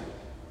family.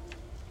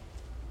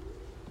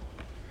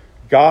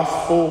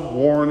 Gospel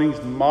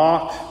warnings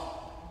mocked,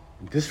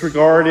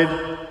 disregarded,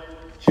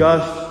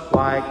 just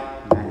like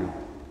now.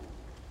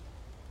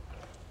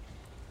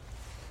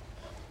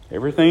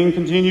 Everything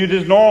continued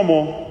as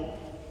normal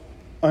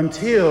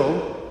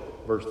until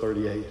verse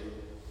 38.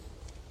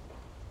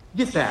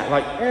 Get that?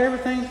 Like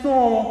everything's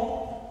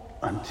normal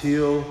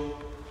until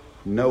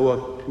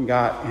Noah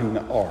got in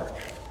the ark.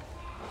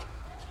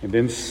 And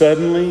then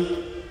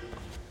suddenly,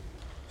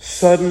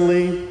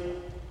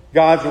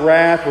 God's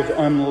wrath was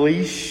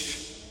unleashed,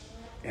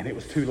 and it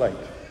was too late.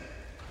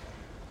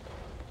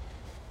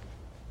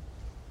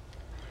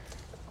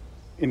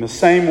 In the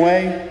same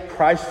way,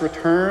 Christ's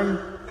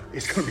return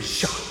is going to be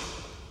shocking.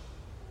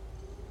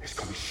 It's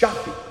going to be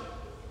shocking.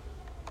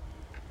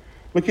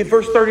 Look at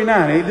verse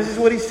 39. This is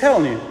what he's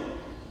telling you.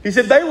 He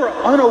said they were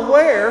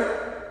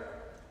unaware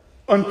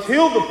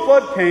until the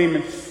flood came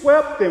and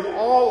swept them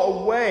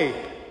all away.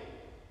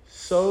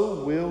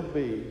 So will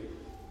be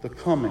the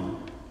coming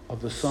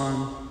of the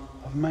Son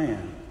of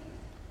Man.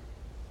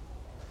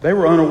 They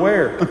were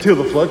unaware until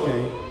the flood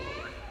came.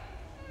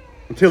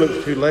 Until it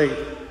was too late.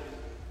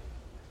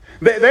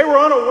 They were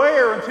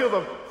unaware until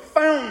the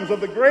fountains of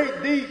the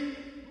great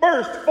deep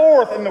burst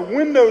forth and the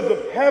windows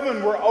of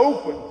heaven were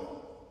opened.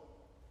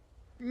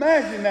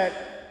 Imagine that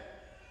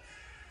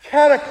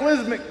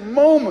cataclysmic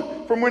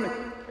moment from when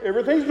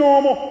everything's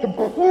normal to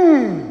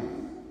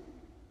boom.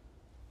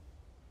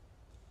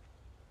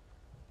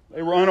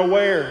 They were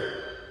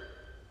unaware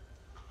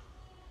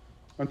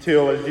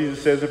until, as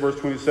Jesus says in verse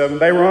 27,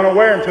 they were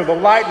unaware until the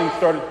lightning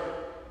started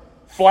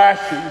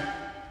flashing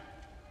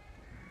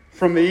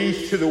from the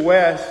east to the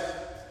west.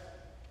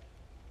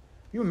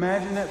 You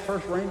imagine that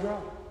first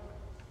raindrop?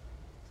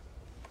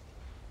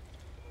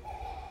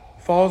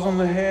 Falls on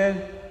the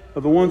head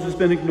of the ones that's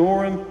been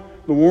ignoring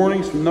the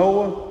warnings from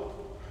Noah.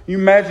 You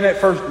imagine that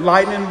first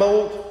lightning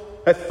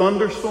bolt, that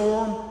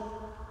thunderstorm.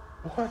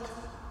 What?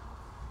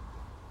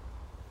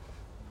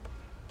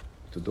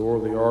 The door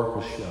of the ark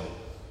was shut.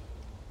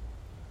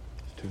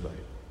 It's too late.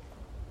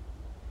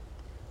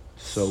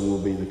 So will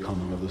be the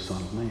coming of the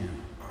Son of Man.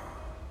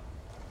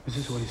 This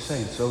is what he's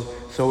saying.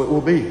 So it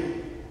will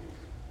be.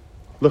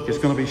 Look, it's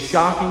going to be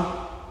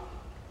shocking.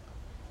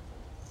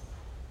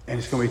 And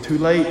it's going to be too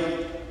late.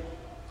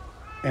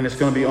 And it's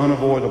going to be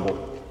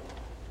unavoidable.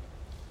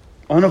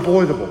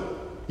 Unavoidable.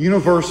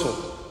 Universal.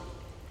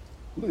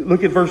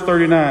 Look at verse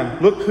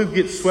 39. Look who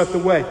gets swept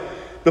away.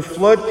 The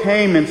flood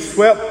came and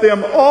swept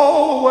them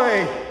all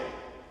away.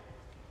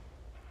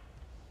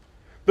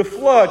 The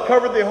flood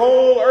covered the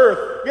whole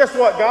earth. Guess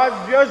what?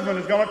 God's judgment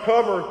is going to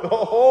cover the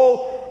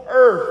whole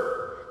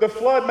earth. The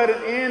flood made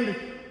an end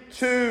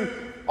to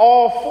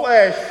all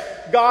flesh.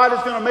 God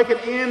is going to make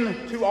an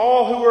end to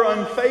all who are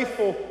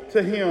unfaithful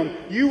to Him.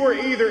 You were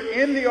either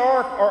in the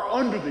ark or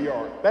under the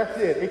ark. That's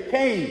it. It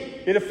came.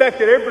 It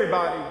affected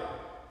everybody.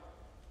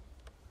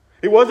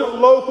 It wasn't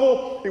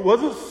local. It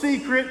wasn't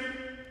secret.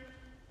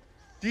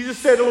 Jesus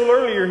said a little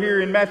earlier here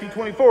in Matthew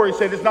 24, He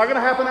said it's not going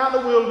to happen out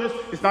in the wilderness.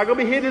 It's not going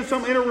to be hidden in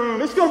some inner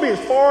room. It's going to be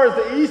as far as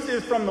the east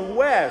is from the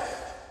west.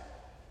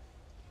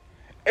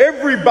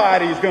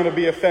 Everybody is going to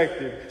be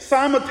affected,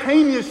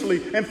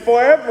 simultaneously and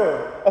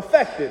forever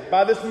affected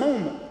by this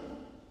moment.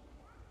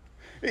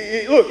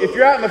 Look, if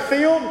you're out in the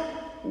field,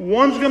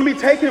 one's going to be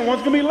taken and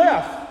one's going to be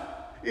left.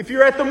 If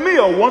you're at the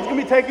mill, one's going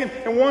to be taken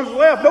and one's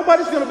left.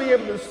 Nobody's going to be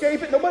able to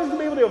escape it. Nobody's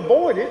going to be able to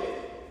avoid it.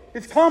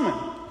 It's coming.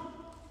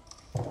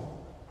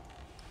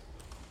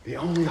 The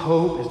only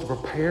hope is to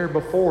prepare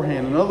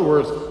beforehand. In other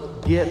words,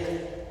 get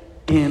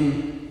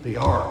in the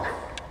ark.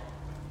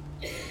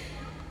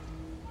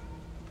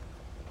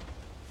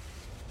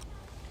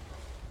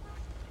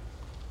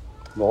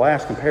 The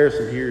last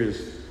comparison here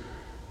is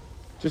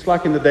just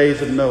like in the days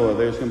of Noah,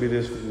 there's going to be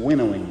this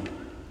winnowing.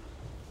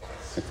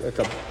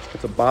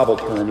 It's a Bible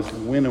term. It's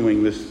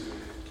winnowing, this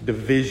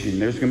division.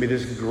 There's going to be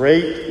this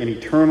great and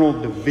eternal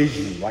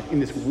division. Like in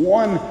this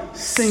one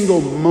single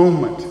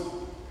moment,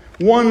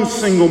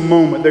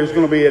 there's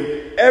going to be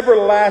an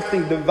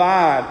everlasting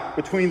divide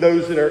between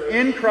those that are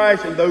in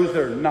Christ and those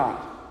that are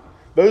not.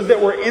 Those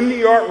that were in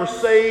the ark were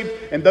saved,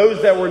 and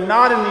those that were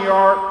not in the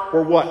ark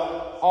were what?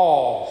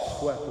 All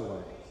swept away.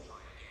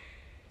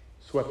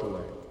 Swept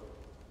away.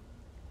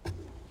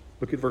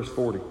 Look at verse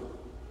 40.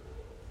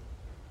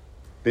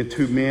 Then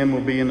 2 men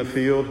will be in the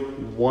field.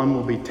 One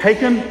will be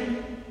taken,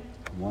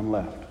 and one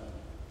left.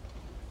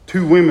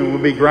 2 women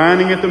will be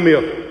grinding at the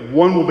mill.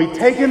 One will be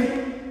taken,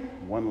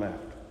 and one left.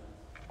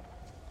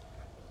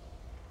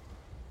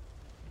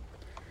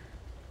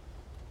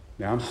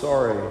 Now, I'm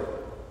sorry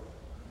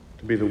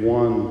to be the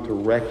one to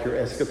wreck your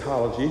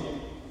eschatology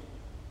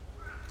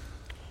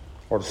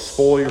or to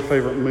spoil your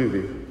favorite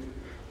movie.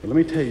 But let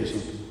me tell you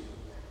something.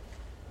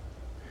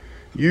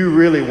 You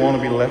really want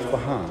to be left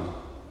behind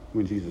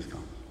when Jesus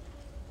comes.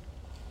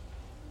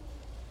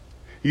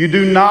 You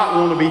do not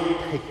want to be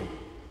taken.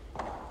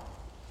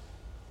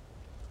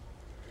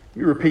 Let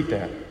me repeat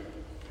that.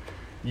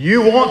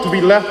 You want to be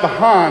left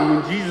behind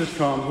when Jesus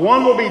comes.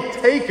 One will be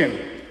taken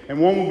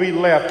and one will be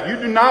left. You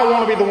do not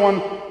want to be the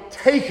one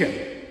taken.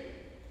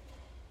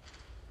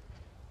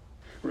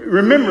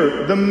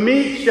 Remember, the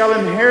meek shall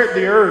inherit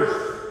the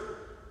earth.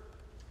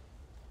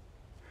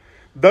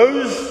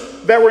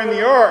 Those that were in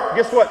the ark,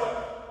 guess what?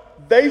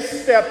 They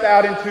stepped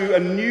out into a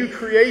new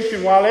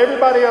creation while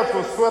everybody else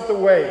was swept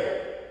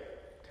away,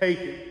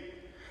 taken.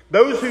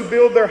 Those who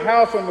build their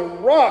house on the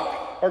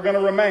rock are going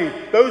to remain.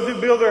 Those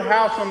who build their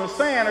house on the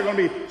sand are going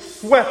to be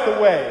swept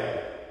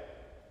away.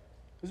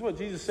 This is what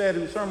Jesus said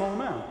in the Sermon on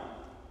the Mount.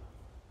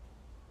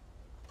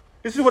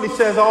 This is what He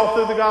says all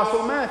through the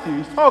Gospel of Matthew.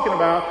 He's talking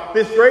about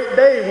this great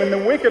day when the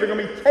wicked are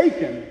going to be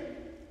taken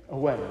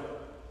away.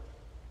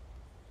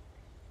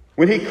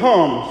 When He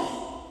comes,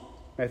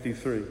 Matthew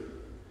 3.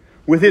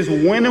 With his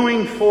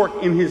winnowing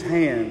fork in his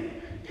hand,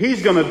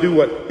 he's going to do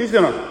what? He's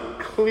going to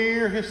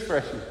clear his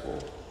threshing floor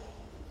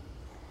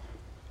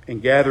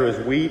and gather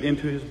his wheat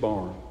into his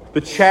barn.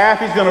 The chaff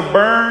he's going to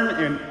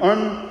burn in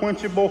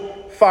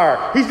unquenchable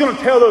fire. He's going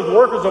to tell those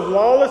workers of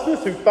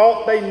lawlessness who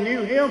thought they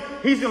knew him,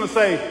 he's going to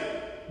say,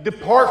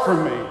 depart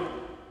from me.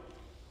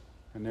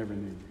 I never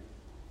knew you.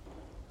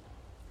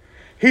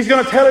 He's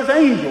going to tell his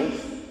angels,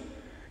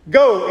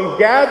 go and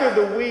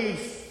gather the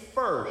weeds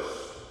first.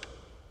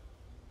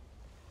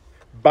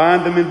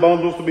 Bind them in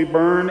bundles to be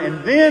burned,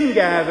 and then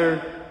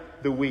gather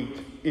the wheat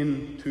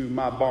into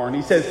my barn.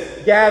 He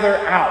says, gather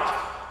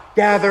out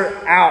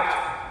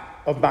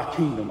of my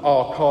kingdom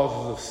all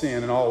causes of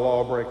sin and all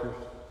lawbreakers.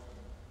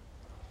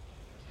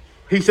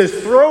 He says,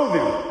 throw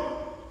them,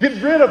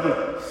 get rid of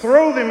them,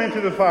 throw them into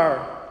the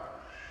fire.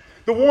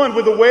 The one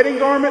with the wedding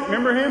garment,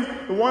 remember him?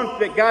 The one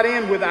that got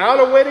in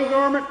without a wedding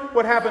garment,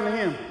 what happened to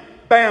him?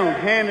 Bound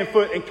hand and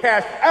foot and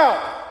cast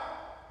out.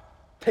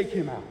 Take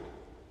him out.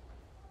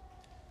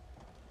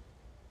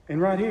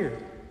 And right here,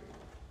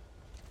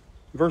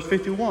 verse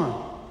 51,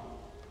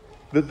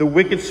 that the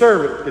wicked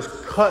servant is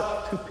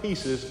cut to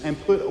pieces and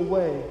put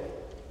away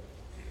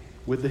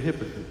with the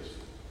hypocrites.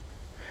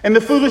 And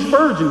the foolish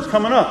virgins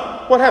coming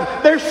up, what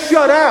happened? They're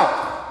shut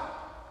out.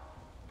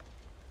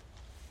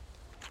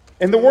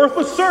 And the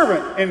worthless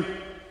servant in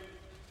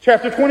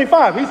chapter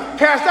 25, he's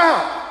cast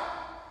out.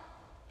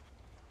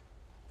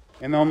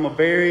 And on the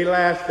very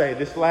last day,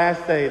 this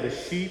last day, the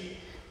sheep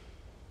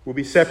will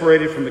be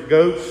separated from the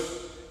goats.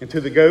 And to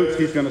the goats,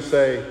 he's going to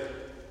say,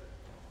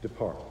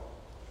 depart.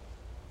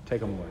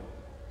 Take them away.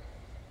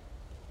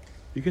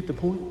 You get the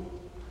point?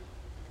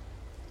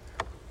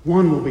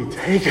 One will be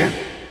taken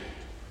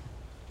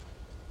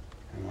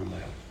and one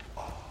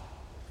left.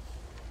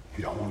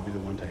 You don't want to be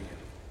the one taken.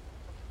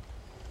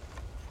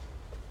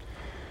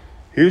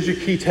 Here's your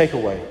key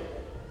takeaway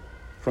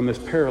from this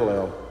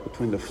parallel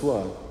between the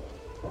flood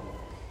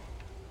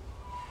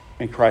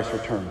and Christ's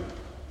return.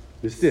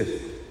 It's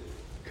this.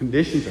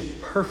 Conditions are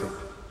perfect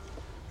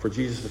for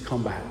Jesus to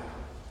come back.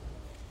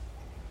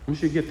 I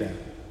want you to get that.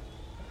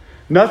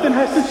 Nothing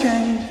has to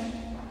change.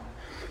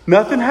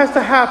 Nothing has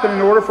to happen in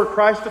order for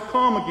Christ to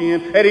come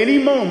again at any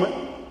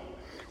moment.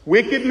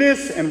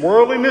 Wickedness and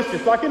worldliness,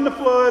 just like in the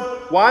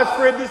flood,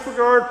 widespread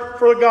disregard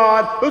for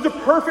God, those are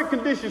perfect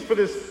conditions for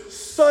this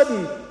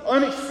sudden,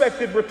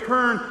 unexpected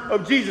return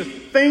of Jesus.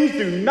 Things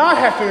do not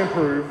have to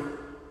improve.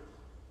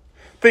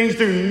 Things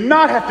do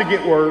not have to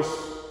get worse.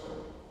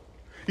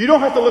 You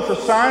don't have to look for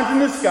signs in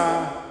the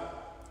sky.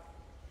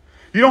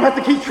 You don't have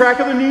to keep track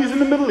of the news in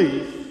the Middle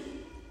East.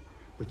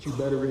 But you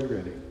better be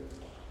ready.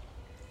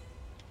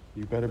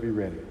 You better be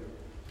ready.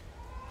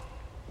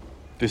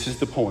 This is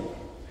the point.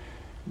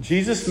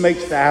 Jesus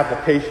makes the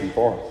application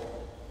for us.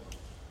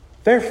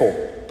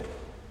 Therefore,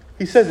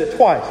 he says it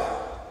twice.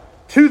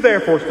 Two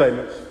therefore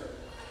statements.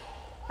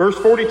 Verse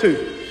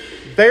 42.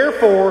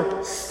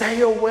 Therefore,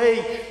 stay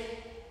awake.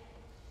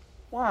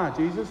 Why,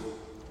 Jesus?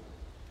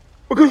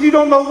 Because you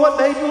don't know what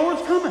day the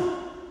Lord's coming.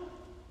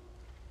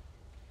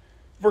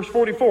 Verse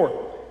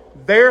 44.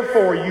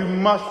 Therefore, you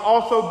must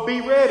also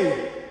be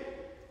ready.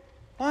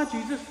 Why,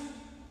 Jesus?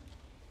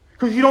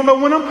 Because you don't know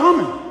when I'm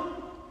coming.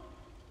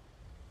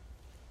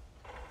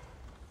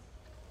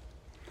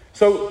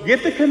 So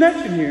get the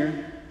connection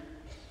here.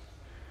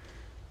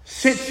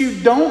 Since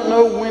you don't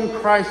know when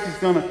Christ is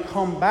going to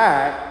come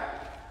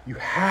back, you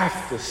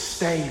have to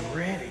stay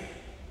ready.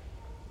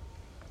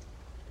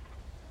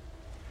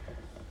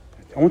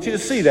 I want you to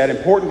see that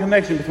important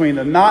connection between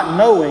the not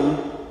knowing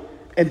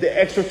and the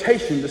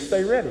exhortation to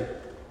stay ready.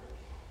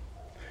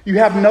 You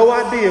have no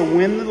idea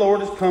when the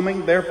Lord is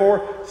coming,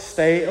 therefore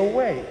stay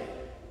awake.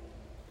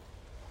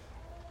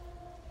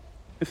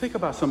 And think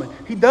about something.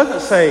 He doesn't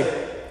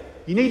say,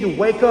 you need to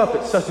wake up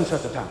at such and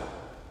such a time.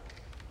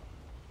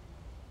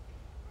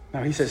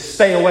 No, he says,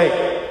 stay awake.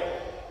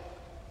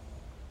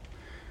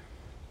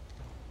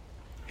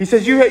 He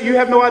says, you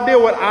have no idea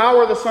what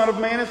hour the Son of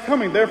Man is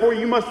coming. Therefore,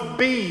 you must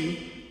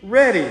be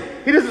ready.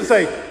 He doesn't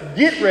say,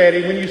 get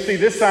ready when you see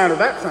this sign or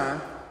that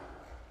sign.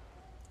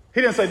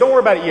 He didn't say, don't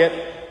worry about it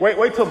yet.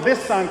 Wait till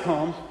this sign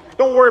comes.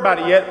 Don't worry about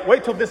it yet.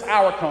 Wait till this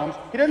hour comes.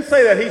 He doesn't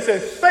say that. He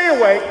says, stay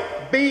awake.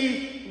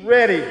 Be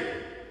ready.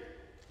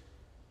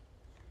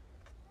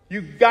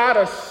 You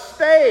gotta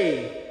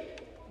stay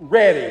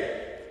ready.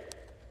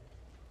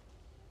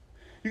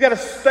 You gotta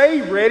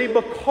stay ready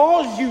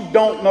because you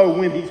don't know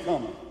when he's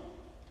coming.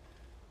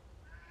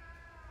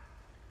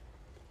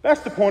 That's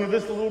the point of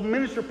this little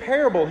miniature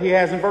parable he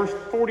has in verse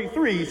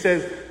 43. He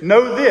says,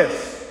 know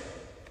this,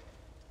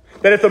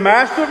 that if the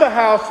master of the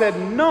house had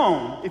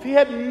known, if he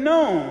had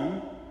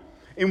known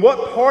in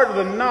what part of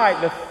the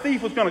night the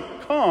thief was going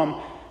to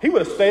come, he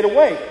would have stayed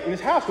awake and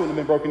his house wouldn't have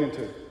been broken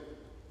into.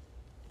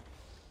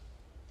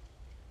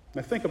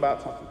 Now think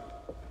about something.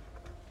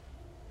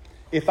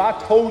 If I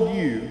told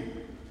you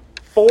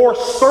for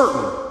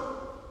certain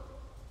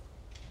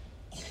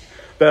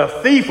that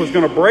a thief was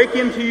going to break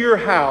into your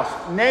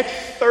house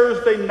next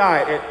Thursday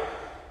night at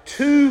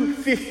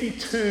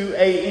 2:52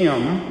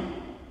 a.m.,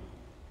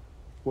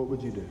 what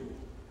would you do?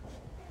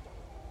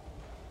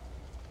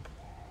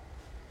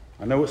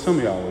 I know what some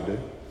of y'all would do.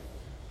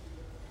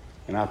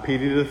 And I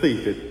pity the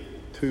thief at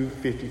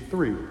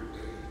 2:53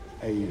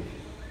 a.m.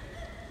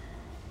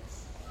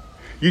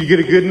 You'd get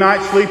a good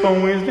night's sleep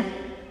on Wednesday,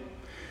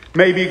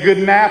 maybe a good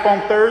nap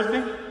on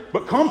Thursday,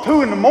 but come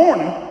 2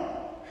 a.m,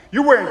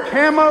 you're wearing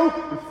camo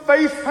and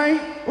face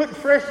paint, putting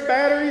fresh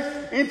batteries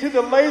into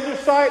the laser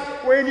sight,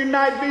 wearing your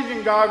night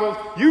vision goggles.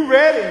 You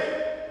ready?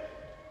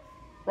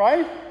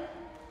 Right?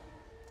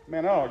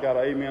 Man, I got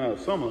an amen out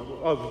of someone.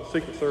 Oh, the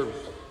Secret Service.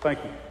 Thank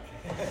you.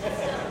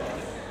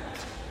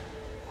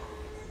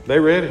 They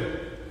ready.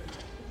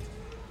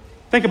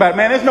 Think about it,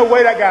 man. There's no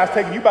way that guy's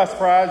taking you by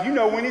surprise. You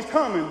know when he's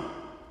coming.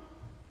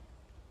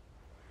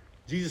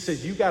 Jesus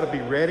says you got to be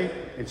ready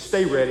and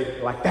stay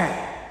ready like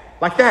that.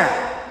 Like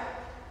that.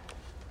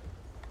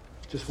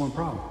 Just one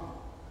problem.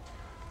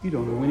 You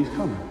don't know when he's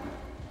coming.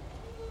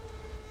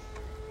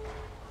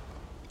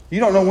 You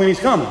don't know when he's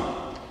coming.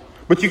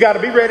 But you got to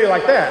be ready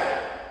like that.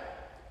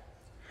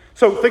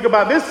 So think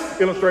about this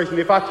illustration.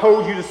 If I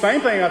told you the same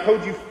thing, I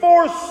told you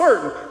for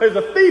certain there's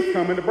a thief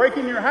coming to break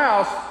in your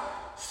house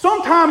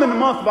sometime in the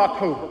month of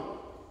October.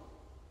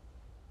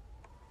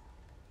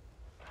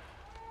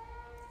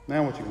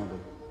 Now what you going to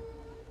do?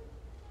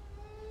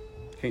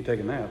 Can't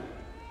take a nap.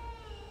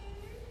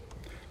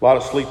 A lot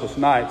of sleepless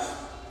nights.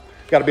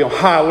 Got to be on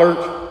high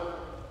alert.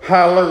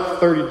 High alert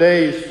for 30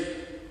 days.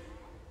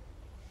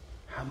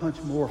 How much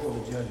more for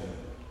the judgment?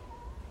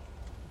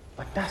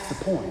 Like, that's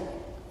the point.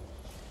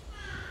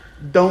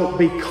 Don't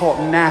be caught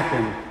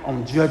napping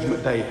on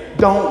Judgment Day.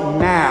 Don't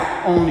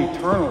nap on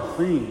eternal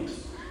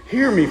things.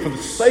 Hear me, for the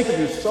sake of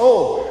your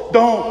soul.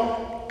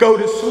 Don't go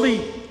to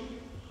sleep.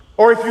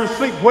 Or if you're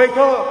asleep, wake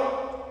up.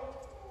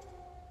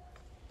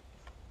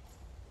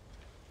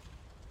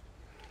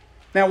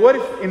 Now, what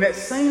if in that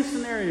same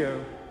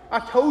scenario, I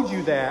told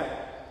you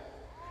that,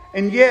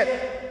 and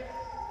yet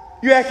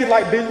you acted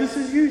like business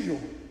as usual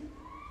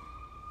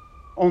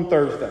on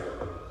Thursday?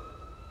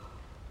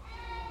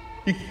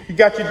 You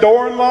got your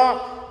door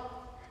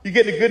unlocked. You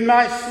get a good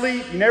night's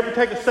sleep. You never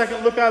take a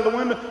second look out of the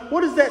window.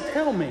 What does that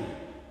tell me?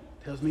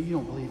 It tells me you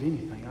don't believe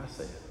anything I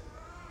said.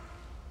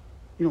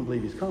 You don't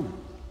believe he's coming.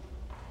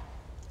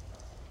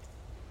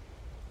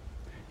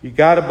 You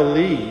got to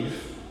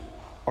believe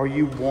or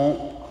you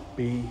won't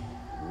be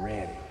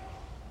ready.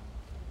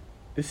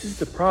 This is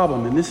the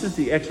problem, and this is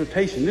the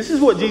exhortation. This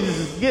is what Jesus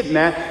is getting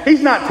at.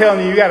 He's not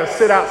telling you got to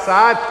sit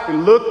outside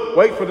and look,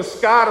 wait for the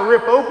sky to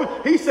rip open.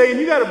 He's saying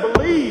you got to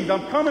believe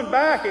I'm coming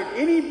back at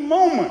any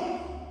moment.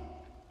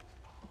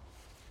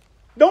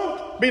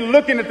 Don't be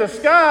looking at the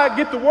sky.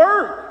 Get to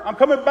work. I'm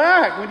coming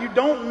back when you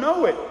don't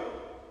know it.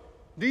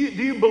 Do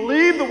you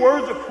believe the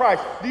words of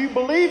Christ? Do you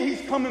believe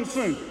he's coming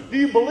soon? Do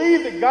you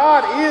believe that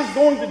God is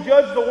going to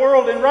judge the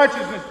world in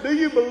righteousness? Do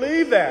you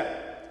believe that?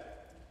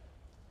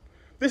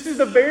 This is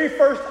the very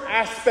first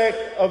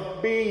aspect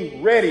of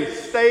being ready,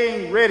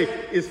 staying ready,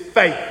 is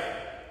faith.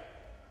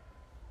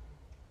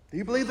 Do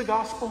you believe the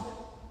gospel?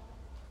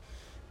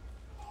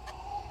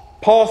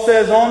 Paul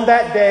says on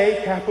that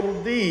day,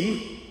 capital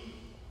D,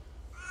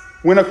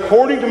 when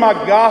according to my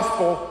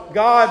gospel,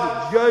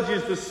 God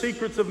judges the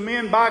secrets of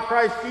men by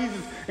Christ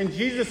Jesus. And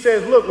Jesus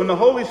says, look, when the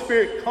Holy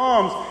Spirit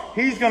comes,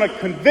 he's going to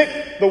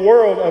convict the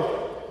world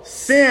of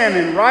sin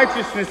and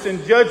righteousness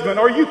and judgment.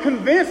 Are you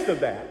convinced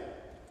of that?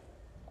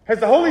 Has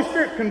the Holy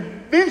Spirit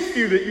convinced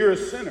you that you're a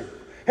sinner?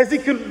 Has he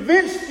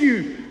convinced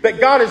you that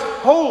God is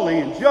holy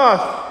and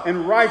just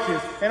and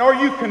righteous? And are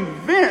you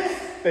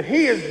convinced that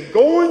he is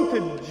going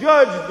to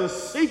judge the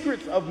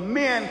secrets of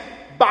men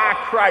by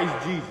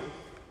Christ Jesus?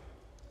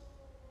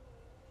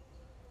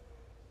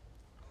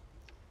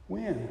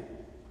 When?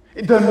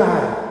 It doesn't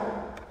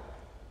matter.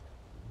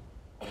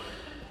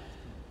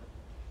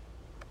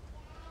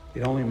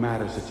 It only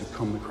matters that you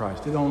come to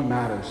Christ. It only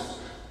matters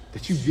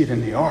that you get in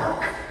the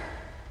ark.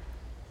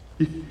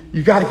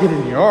 You got to get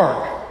in the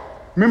ark.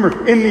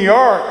 Remember, in the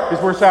ark is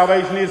where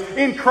salvation is.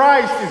 In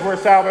Christ is where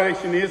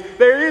salvation is.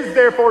 There is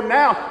therefore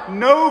now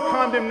no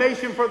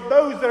condemnation for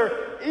those that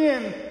are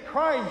in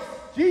Christ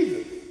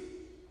Jesus.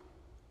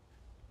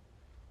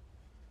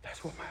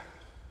 That's what matters.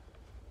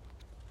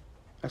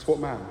 That's what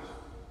matters.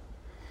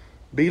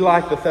 Be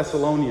like the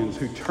Thessalonians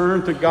who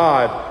turned to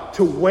God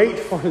to wait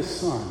for his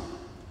Son.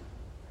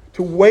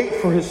 To wait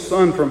for his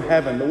Son from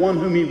heaven, the one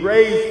whom he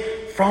raised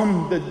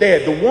from the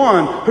dead, the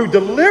one who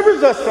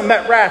delivers us from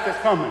that wrath that's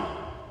coming.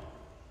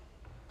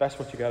 That's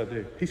what you got to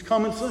do. He's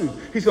coming soon.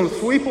 He's going to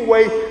sweep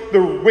away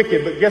the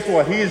wicked, but guess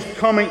what? He is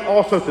coming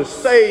also to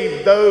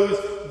save those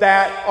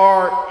that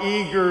are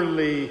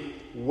eagerly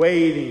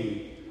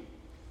waiting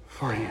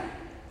for him.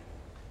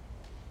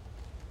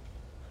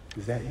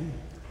 Is that you?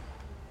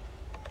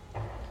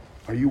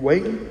 Are you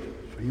waiting?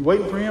 Are you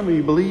waiting for him? Are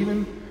you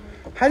believing?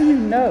 How do you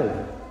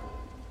know?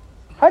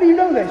 How do you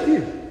know that's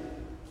you?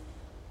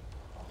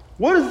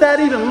 What does that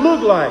even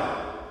look like?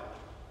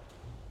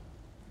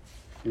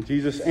 And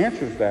Jesus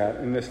answers that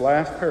in this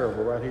last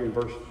parable right here in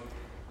verse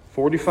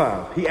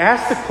 45. He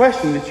asks the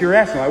question that you're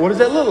asking, like, what does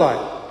that look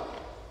like?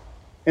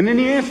 And then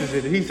he answers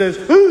it. He says,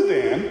 who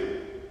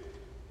then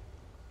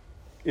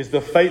is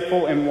the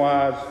faithful and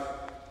wise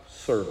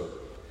servant.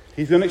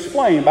 He's going to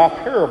explain by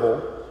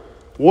parable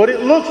what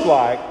it looks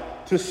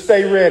like to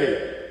stay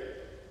ready.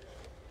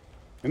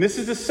 And this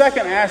is the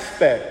second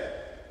aspect.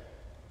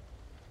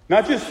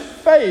 Not just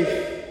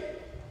faith,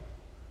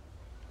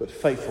 but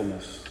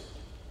faithfulness.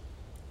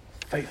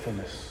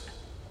 Faithfulness.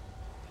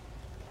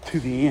 To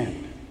the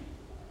end.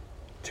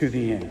 To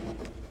the end.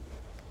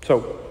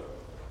 So,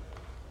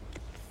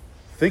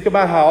 think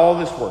about how all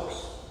this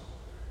works.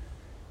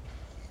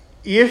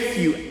 If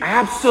you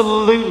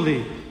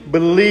absolutely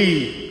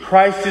believe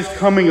Christ is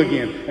coming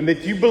again, and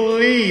that you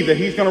believe that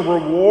He's going to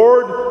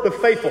reward the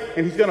faithful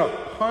and He's going to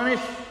punish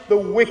the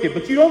wicked,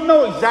 but you don't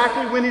know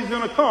exactly when He's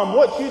going to come,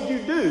 what should you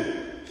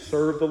do?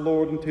 Serve the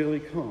Lord until He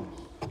comes.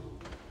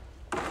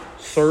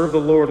 Serve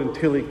the Lord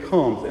until He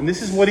comes. And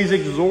this is what He's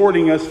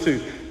exhorting us to.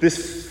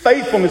 This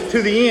faithfulness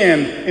to the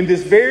end in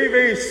this very,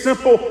 very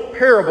simple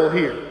parable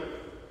here.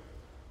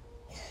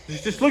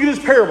 Just look at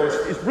this parable.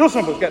 It's real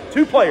simple. It's got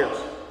two players.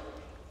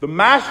 The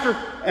master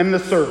and the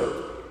servant.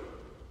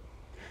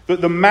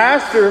 The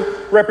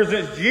master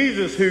represents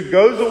Jesus, who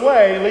goes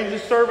away and leaves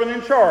his servant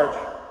in charge.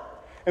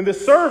 And the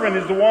servant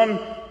is the one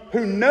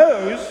who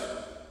knows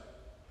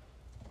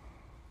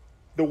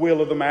the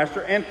will of the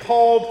master and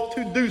called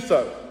to do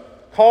so.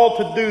 Called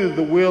to do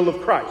the will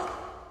of Christ.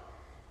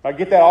 I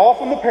get that all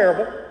from the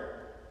parable.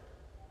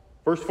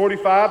 Verse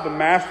 45, the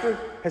master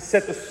has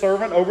set the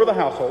servant over the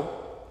household.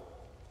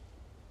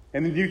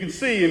 And then you can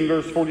see in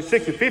verse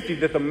 46 and 50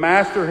 that the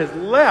master has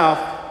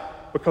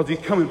left because he's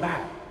coming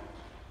back.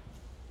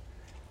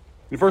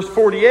 In verse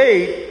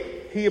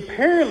 48, he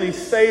apparently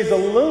stays a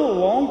little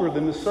longer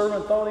than the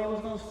servant thought he was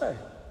going to stay.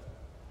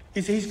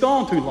 He's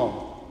gone too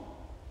long.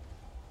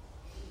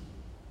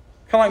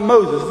 Kind of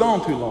like Moses,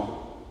 gone too long.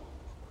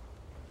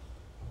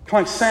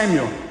 Kind of like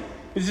Samuel,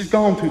 he's just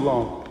gone too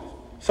long.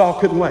 Saul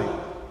couldn't wait.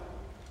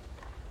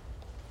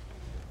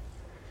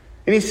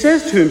 And he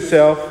says to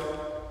himself,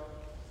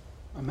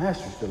 my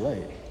master's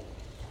delayed.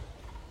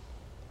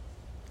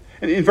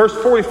 And in verse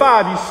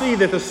 45, you see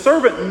that the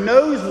servant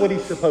knows what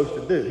he's supposed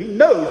to do. He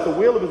knows the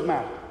will of his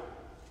master.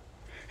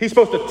 He's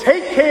supposed to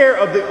take care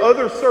of the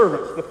other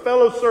servants, the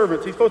fellow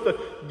servants. He's supposed to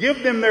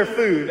give them their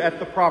food at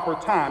the proper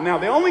time. Now,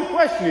 the only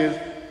question is,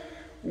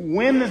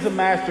 when is the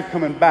master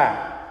coming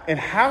back? And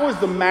how is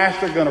the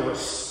master going to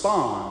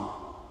respond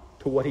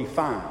to what he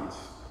finds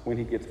when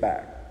he gets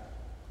back?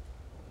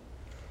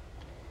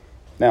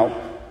 Now,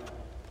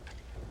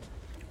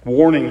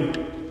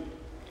 warning,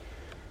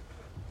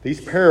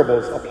 these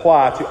parables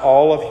apply to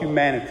all of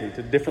humanity,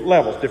 to different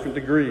levels, different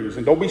degrees.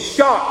 And don't be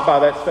shocked by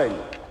that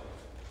statement.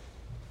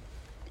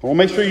 I want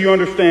to make sure you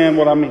understand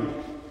what I mean.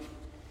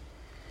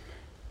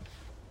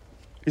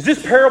 Is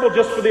this parable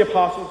just for the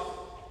apostles?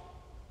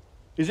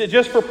 Is it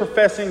just for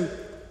professing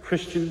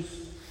Christians?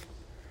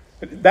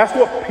 That's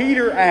what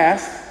Peter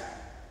asked.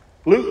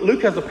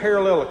 Luke has a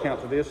parallel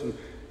account to this.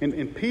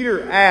 And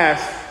Peter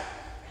asked,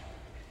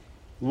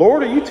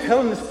 Lord, are you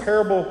telling this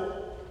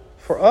parable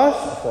for us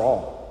or for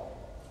all?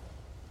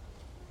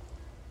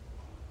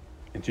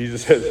 And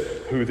Jesus says,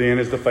 who then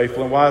is the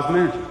faithful and wise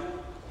manager?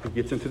 He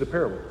gets into the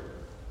parable.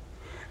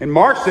 And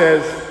Mark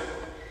says,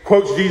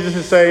 quotes Jesus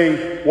as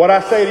saying, what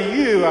I say to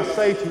you, I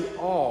say to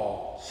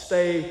all,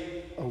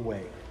 stay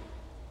awake.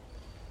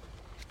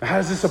 Now, how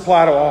does this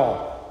apply to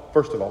all?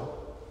 First of all,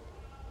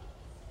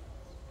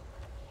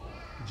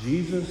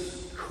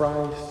 Jesus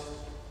Christ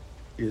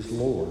is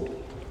Lord.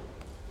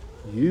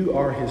 You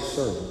are His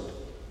servant.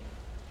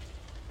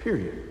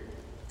 Period.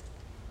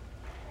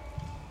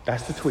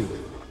 That's the tweet.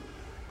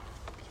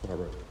 That's what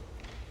I wrote.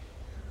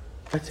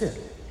 That's it.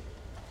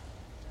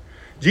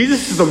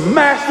 Jesus is the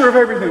master of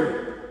everything.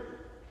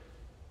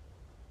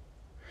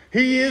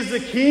 He is the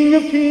King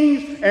of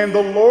kings and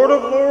the Lord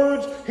of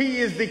lords. He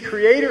is the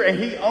creator and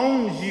He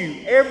owns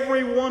you,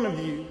 every one of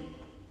you.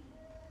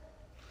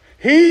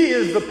 He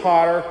is the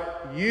potter.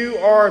 You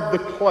are the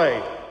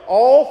clay.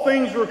 All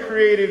things were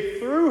created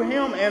through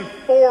Him and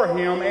for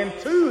Him, and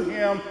to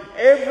Him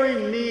every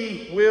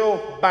knee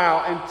will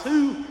bow, and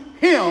to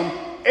Him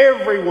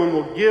everyone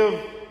will give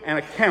an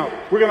account.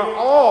 We're going to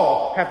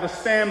all have to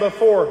stand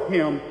before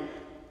Him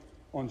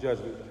on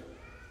Judgment Day.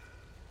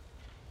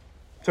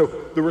 So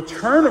the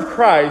return of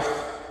Christ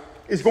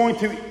is going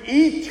to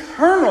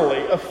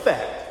eternally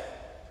affect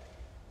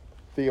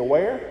the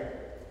aware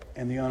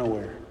and the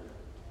unaware.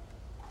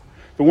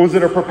 The ones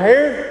that are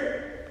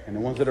prepared and the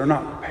ones that are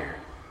not prepared.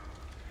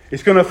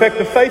 It's going to affect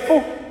the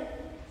faithful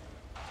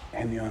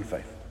and the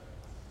unfaithful.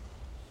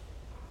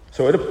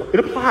 So it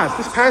applies.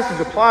 This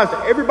passage applies to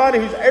everybody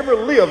who's ever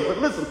lived. But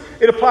listen,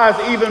 it applies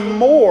even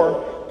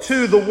more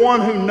to the one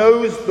who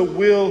knows the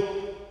will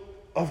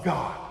of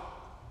God.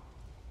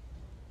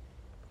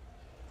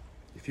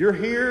 If you're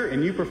here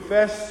and you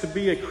profess to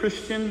be a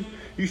Christian,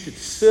 you should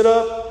sit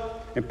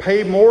up and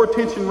pay more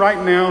attention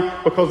right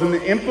now, because in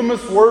the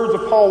infamous words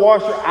of Paul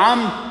Washer,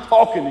 I'm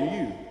talking to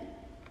you.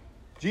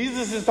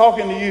 Jesus is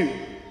talking to you.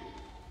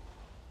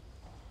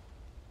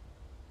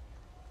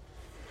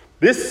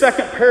 This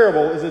second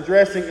parable is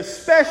addressing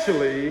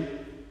especially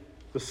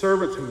the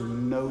servants who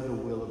know the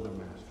will of their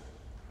master.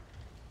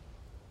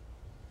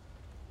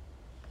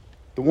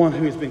 The one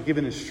who has been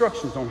given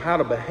instructions on how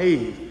to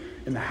behave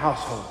in the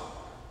household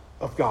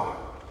of God.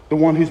 The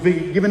one who's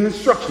been given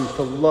instructions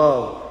to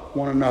love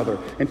one another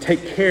and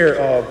take care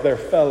of their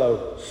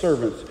fellow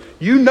servants.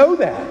 You know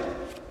that.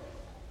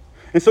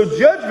 And so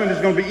judgment is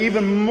going to be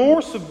even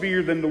more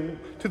severe than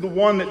to the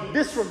one that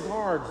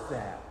disregards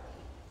that.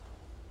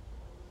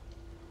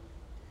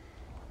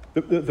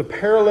 The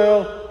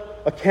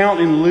parallel account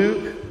in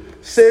Luke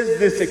says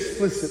this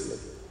explicitly.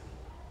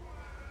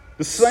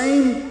 The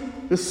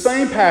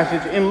same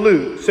passage in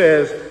Luke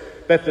says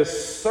that the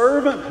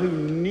servant who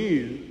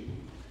knew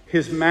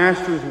his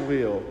master's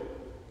will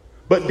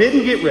but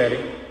didn't get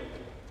ready,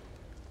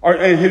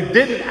 and who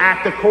didn't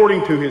act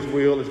according to his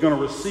will, is going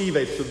to receive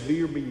a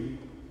severe beating.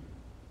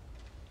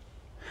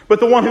 But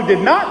the one who did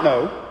not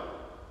know,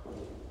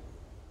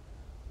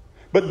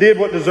 but did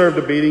what deserved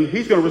a beating,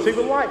 he's going to receive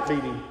a light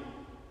beating.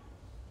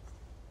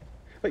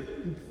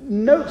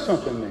 Note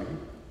something there.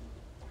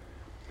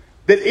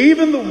 That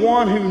even the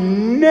one who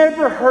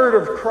never heard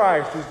of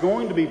Christ is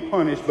going to be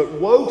punished, but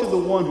woe to the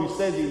one who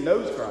says he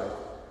knows Christ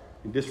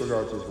and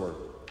disregards his word.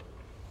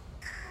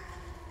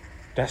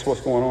 That's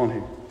what's going on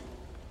here.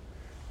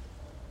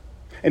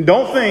 And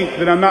don't think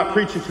that I'm not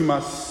preaching to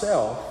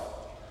myself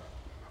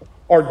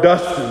or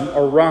Dustin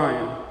or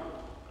Ryan,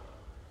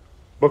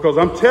 because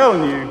I'm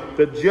telling you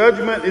the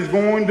judgment is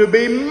going to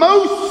be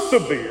most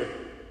severe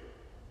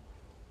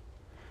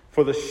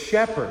for the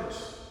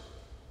shepherds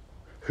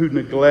who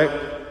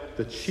neglect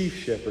the chief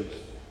shepherd's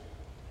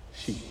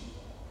sheep.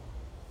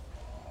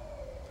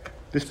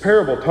 This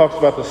parable talks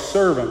about the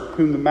servant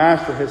whom the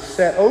master has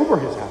set over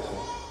his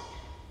household.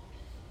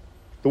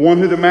 The one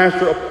who the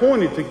master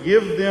appointed to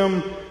give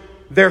them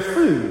their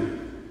food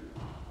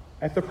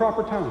at the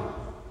proper time.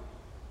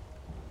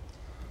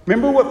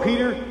 Remember what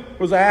Peter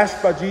was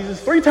asked by Jesus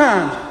 3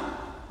 times.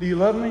 Do you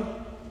love me?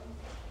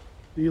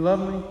 Do you love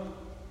me?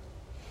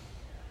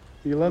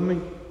 Do you love me?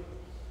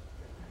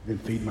 Then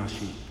feed my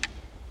sheep.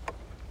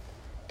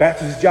 That's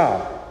his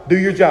job. Do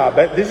your job.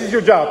 This is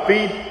your job.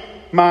 Feed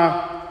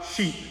my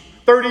sheep.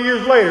 30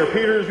 years later,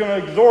 Peter is going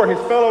to exhort his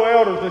fellow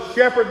elders to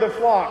shepherd the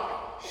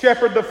flock.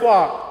 Shepherd the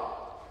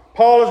flock.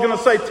 Paul is going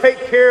to say,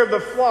 take care of the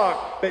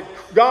flock that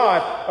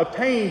God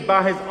obtained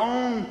by his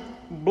own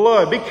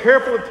blood. Be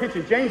careful of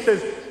teaching. James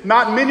says,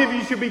 not many of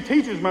you should be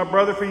teachers, my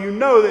brother, for you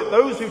know that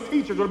those who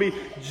teach are going to be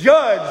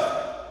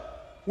judged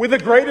with a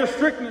greater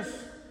strictness.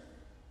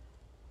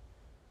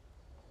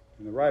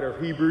 And the writer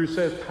of Hebrews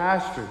says,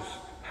 pastors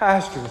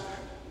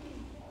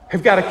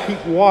have got to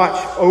keep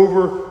watch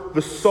over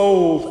the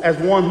souls as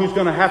one who's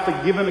going to have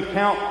to give an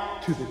account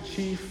to the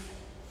chief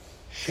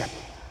shepherd.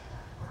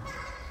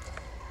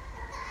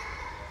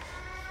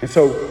 And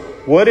so,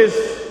 what is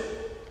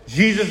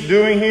Jesus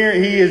doing here?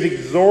 He is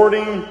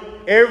exhorting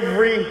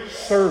every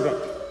servant,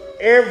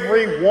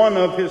 every one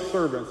of his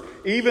servants,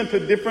 even to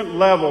different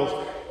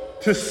levels,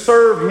 to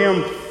serve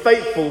him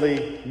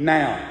faithfully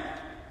now.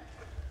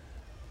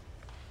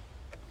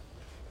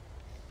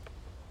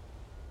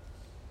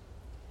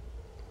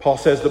 Paul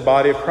says the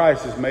body of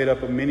Christ is made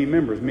up of many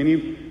members,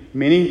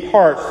 many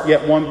parts,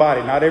 yet one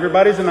body. Not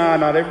everybody's an eye,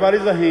 not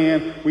everybody's a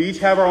hand. We each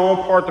have our own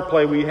part to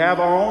play. We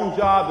have our own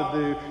job to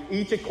do,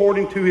 each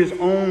according to his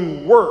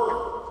own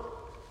work.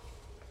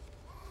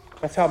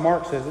 That's how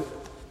Mark says it.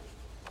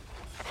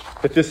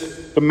 That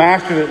the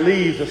master that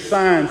leaves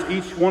assigns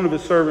each one of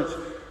his servants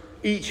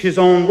each his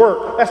own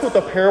work. That's what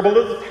the parable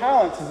of the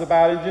talents is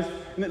about. And just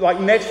like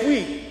next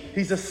week,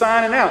 he's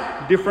assigning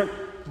out different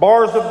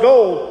bars of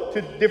gold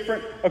to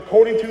different,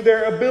 according to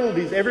their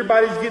abilities.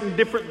 Everybody's getting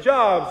different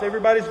jobs.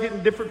 Everybody's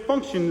getting different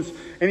functions.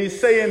 And he's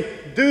saying,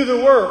 do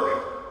the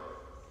work.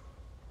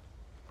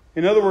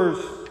 In other words,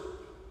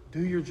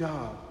 do your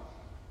job.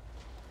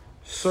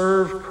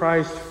 Serve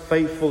Christ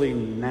faithfully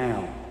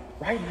now.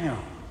 Right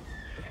now.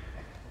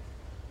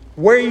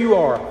 Where you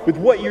are, with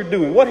what you're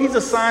doing. What he's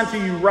assigned to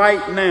you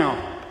right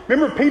now.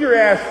 Remember Peter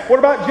asked, what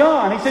about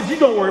John? He said, you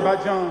don't worry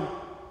about John.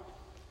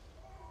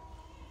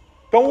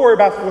 Don't worry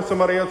about what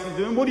somebody else is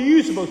doing. What are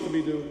you supposed to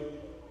be doing?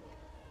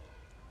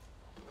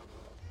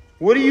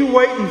 What are you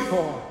waiting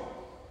for?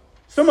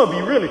 Some of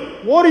you really,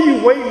 what are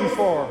you waiting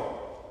for?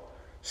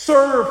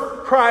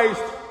 Serve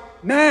Christ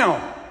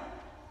now.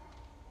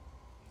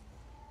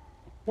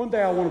 One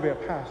day I want to be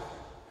a pastor.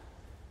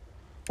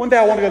 One day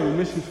I want to go to the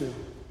mission field.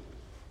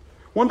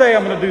 One day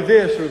I'm going to do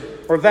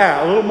this or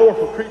that, a little more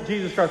for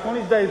Jesus Christ. One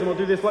of these days I'm going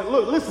to do this.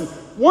 Look, listen,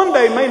 one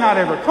day may not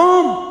ever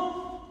come.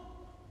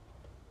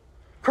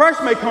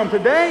 Christ may come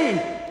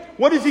today.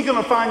 What is he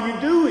going to find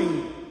you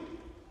doing?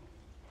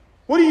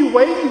 What are you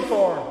waiting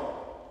for?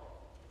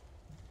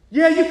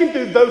 Yeah, you can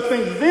do those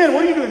things then.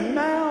 What are you doing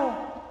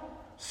now?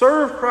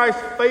 Serve Christ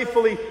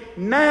faithfully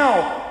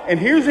now. And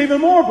here's even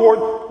more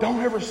important.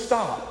 Don't ever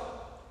stop.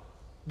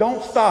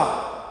 Don't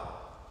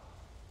stop.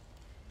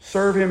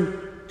 Serve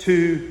him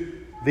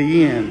to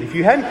the end. If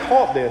you hadn't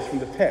caught this from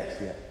the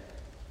text yet,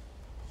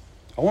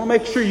 I want to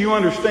make sure you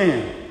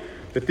understand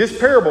that this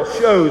parable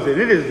shows that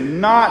it is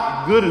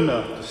not good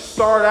enough to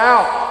start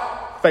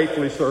out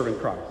faithfully serving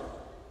Christ.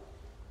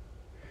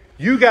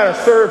 You got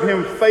to serve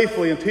him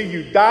faithfully until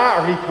you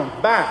die or he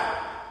comes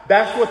back.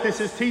 That's what this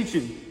is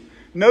teaching.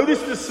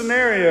 Notice the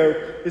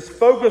scenario is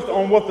focused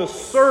on what the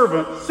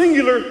servant,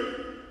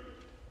 singular,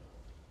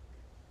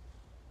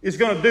 is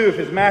going to do if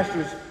his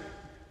master's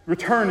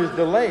return is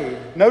delayed.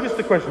 Notice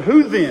the question,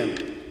 who then?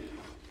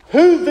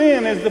 Who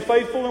then is the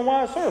faithful and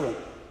wise servant?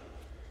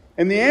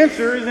 And the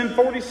answer is in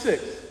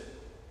 46.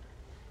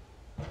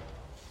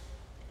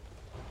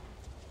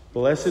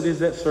 Blessed is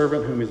that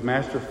servant whom his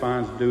master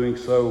finds doing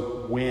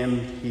so when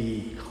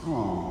he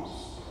comes.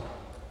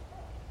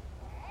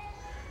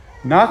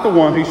 Not the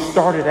one who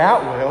started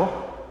out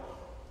well,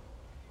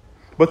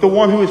 but the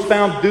one who is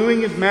found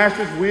doing his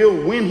master's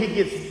will when he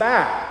gets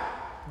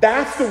back.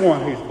 That's the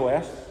one who's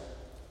blessed.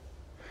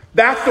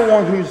 That's the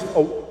one who's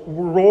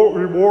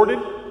rewarded.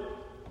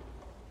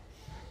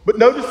 But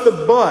notice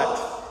the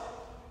but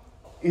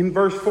in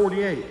verse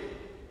 48.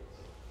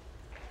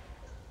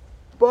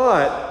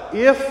 But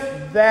if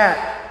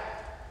that,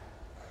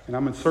 and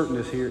I'm inserting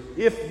this here,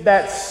 if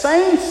that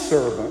same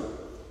servant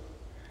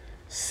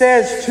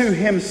says to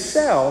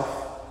himself,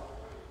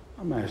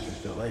 my master's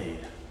delayed,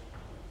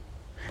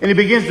 and he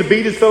begins to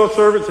beat his fellow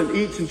servants and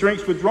eats and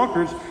drinks with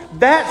drunkards,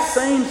 that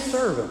same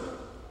servant,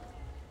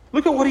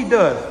 look at what he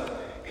does.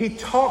 He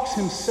talks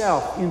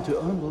himself into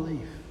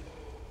unbelief.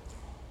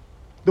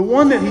 The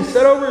one that he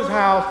set over his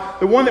house,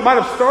 the one that might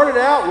have started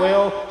out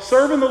well,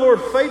 serving the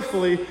Lord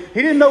faithfully,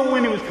 he didn't know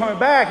when he was coming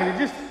back, and it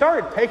just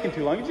started taking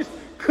too long. He just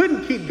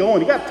couldn't keep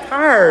going. He got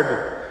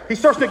tired. He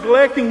starts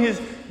neglecting his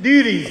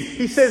duties.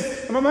 He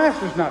says, my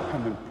master's not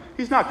coming.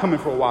 He's not coming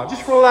for a while.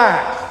 Just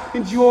relax.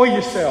 Enjoy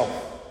yourself.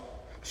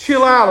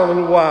 Chill out a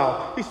little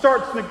while. He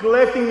starts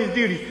neglecting his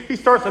duties. He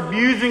starts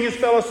abusing his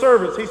fellow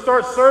servants. He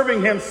starts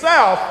serving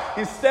himself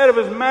instead of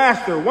his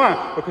master.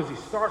 Why? Because he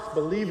starts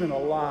believing a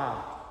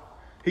lie.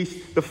 The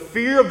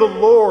fear of the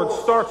Lord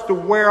starts to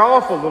wear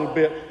off a little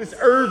bit. This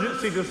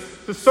urgency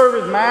to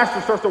serve his master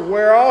starts to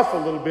wear off a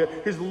little bit.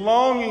 His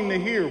longing to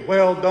hear,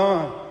 well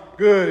done,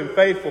 good and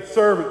faithful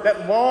servant.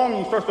 That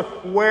longing starts to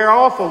wear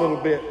off a little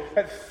bit.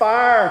 That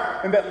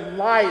fire and that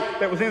light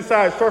that was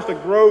inside starts to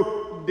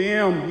grow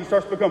dim. He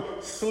starts to become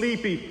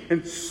sleepy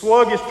and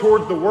sluggish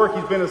towards the work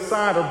he's been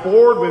assigned, or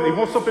bored with it. He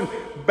wants something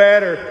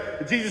better.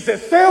 And Jesus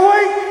says, stay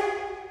awake.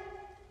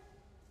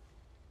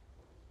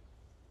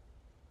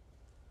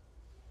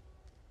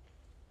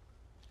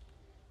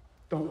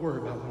 Don't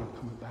worry about when I'm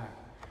coming back.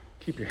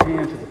 Keep your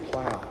hand to the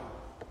plow.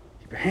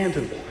 Keep your hand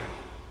to the plow.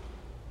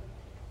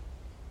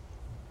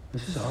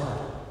 This is hard.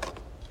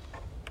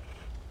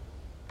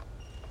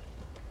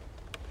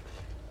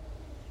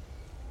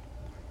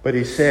 But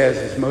he says,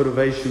 his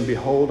motivation,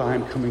 behold, I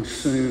am coming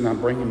soon. I'm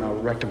bringing my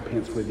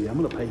recompense with you. I'm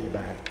going to pay you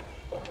back.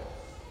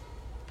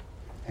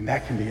 And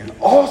that can be an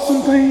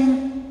awesome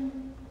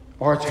thing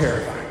or a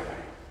terrifying thing.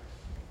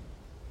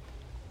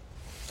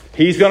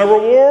 He's going to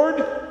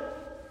reward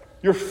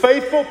your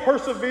faithful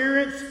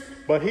perseverance,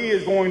 but he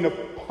is going to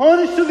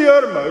punish to the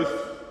uttermost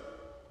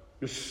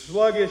your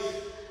sluggish,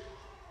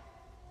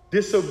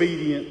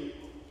 disobedient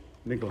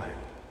neglect.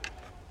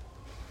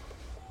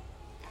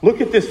 Look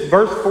at this,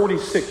 verse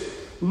 46.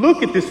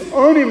 Look at this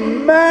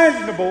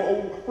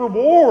unimaginable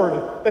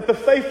reward that the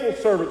faithful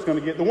servant's going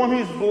to get, the one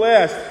who's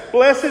blessed.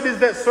 Blessed is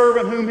that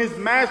servant whom his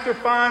master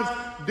finds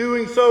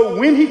doing so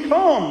when he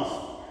comes.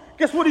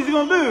 Guess what he's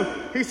going to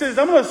do? He says,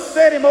 I'm going to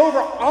set him over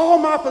all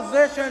my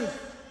possessions.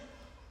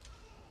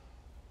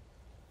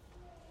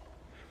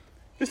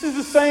 This is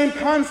the same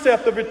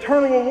concept of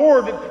eternal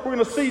reward that we're going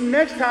to see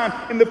next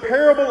time in the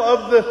parable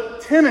of the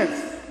tenants.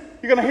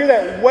 You're going to hear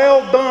that,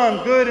 well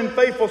done, good and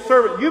faithful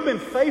servant. You've been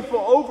faithful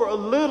over a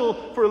little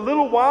for a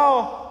little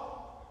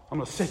while. I'm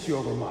going to set you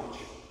over much.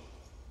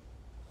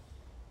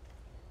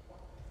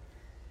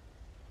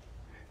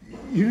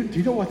 Do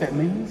you know what that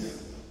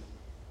means?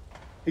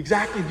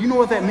 Exactly. Do you know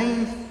what that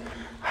means?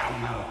 I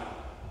don't know.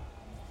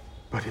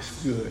 But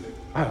it's good.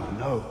 I don't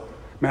know.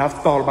 Man,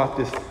 I've thought about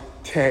this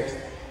text.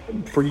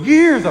 For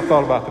years I've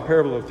thought about the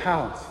parable of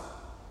talents.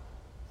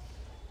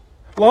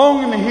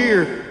 Longing to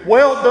hear,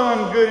 well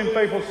done, good and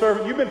faithful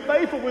servant. You've been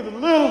faithful with a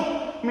little.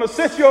 I'm going to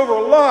set you over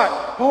a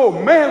lot. Oh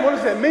man, what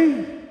does that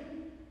mean?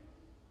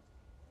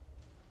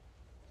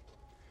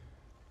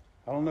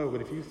 I don't know, but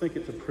if you think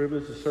it's a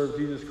privilege to serve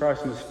Jesus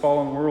Christ in this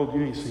fallen world,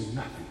 you ain't seen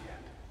nothing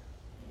yet.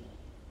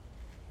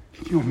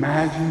 Can you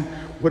imagine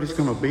what it's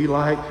going to be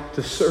like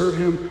to serve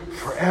him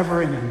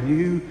forever in a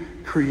new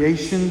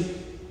creation?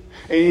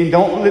 And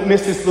don't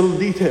miss this little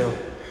detail.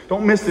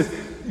 Don't miss this.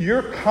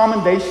 Your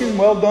commendation,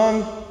 well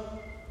done,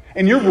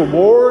 and your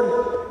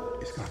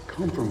reward is going to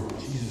come from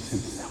Jesus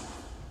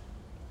himself.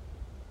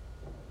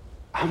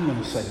 I'm going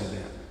to say to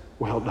them,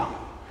 well done.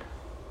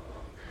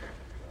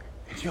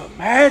 Can you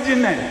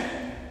imagine that?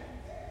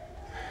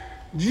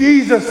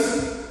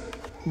 Jesus,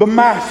 the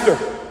Master,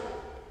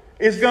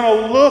 is going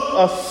to look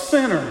a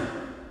sinner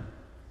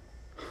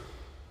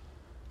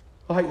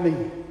like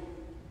me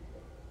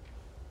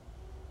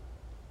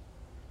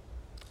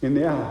in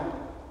the eye.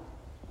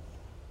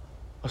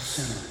 A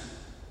sinner.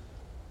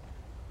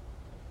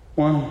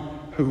 One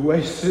who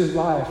wasted his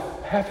life,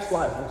 half his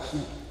life, on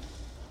sin.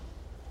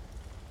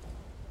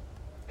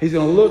 He's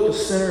going to look the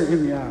sinner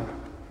in the eye.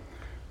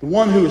 The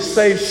one who is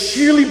saved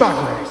sheerly by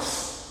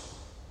grace.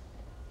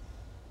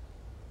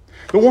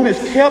 The one who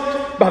is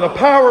kept by the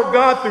power of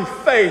God through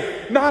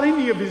faith, not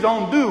any of his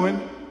own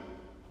doing.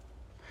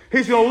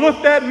 He's going to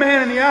look that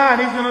man in the eye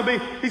and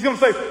he's going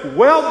to say,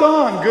 well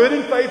done, good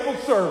and faithful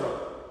servant.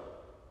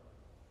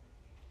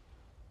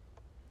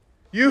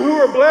 You who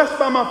are blessed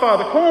by my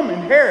Father, come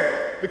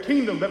inherit the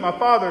kingdom that my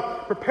Father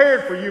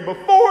prepared for you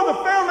before the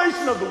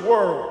foundation of the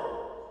world.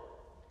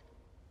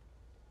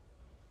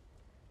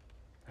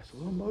 That's a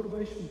little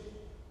motivation.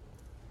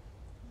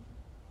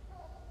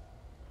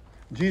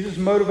 Jesus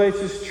motivates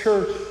his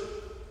church.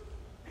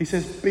 He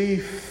says, be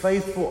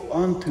faithful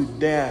unto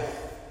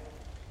death,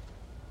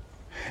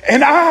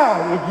 and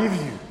I will give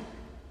you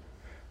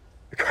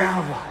the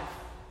crown of life.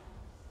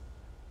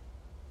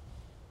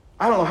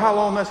 I don't know how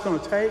long that's going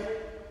to take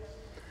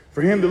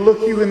for him to look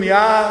you in the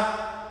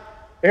eye,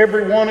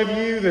 every one of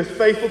you that's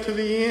faithful to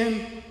the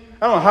end.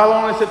 I don't know how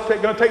long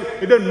that's going to take.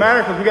 It doesn't matter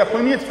because we got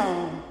plenty of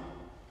time.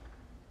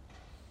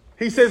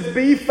 He says,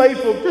 be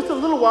faithful just a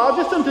little while,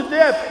 just unto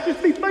death.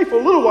 Just be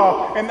faithful a little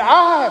while, and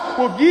I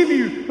will give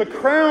you the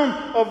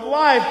crown of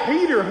life.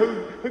 Peter,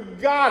 who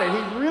got it,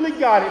 he really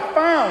got it,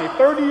 finally,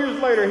 30 years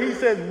later, he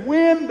says,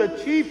 when the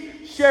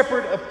chief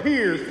shepherd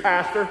appears,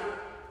 Pastor,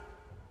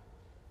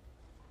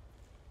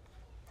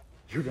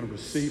 you're going to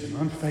receive an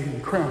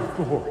unfading crown of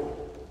glory.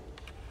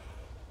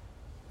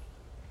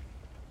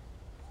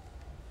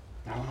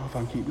 I don't know if I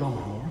can keep going,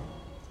 Lord.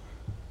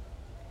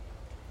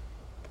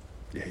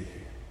 Yeah, you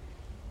can.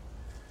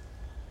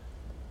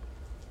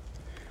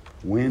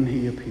 When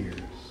he appears.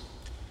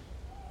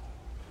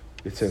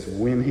 It says,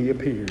 when he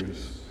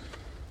appears,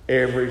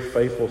 every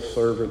faithful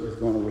servant is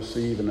going to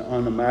receive an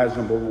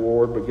unimaginable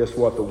reward. But guess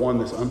what? The one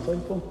that's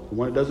unfaithful, the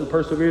one that doesn't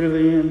persevere to the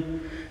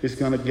end, is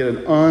going to get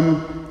an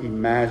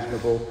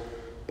unimaginable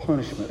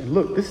punishment. And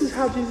look, this is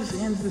how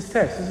Jesus ends this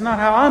text. This is not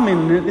how I'm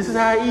ending it. This is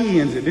how he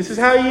ends it. This is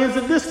how he ends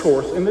the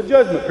discourse in the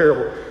judgment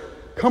parable.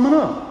 Coming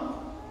up.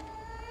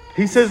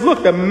 He says,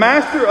 look, the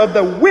master of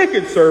the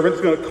wicked servant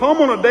is going to come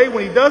on a day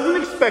when he doesn't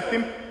expect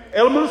him.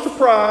 Element of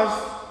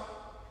surprise,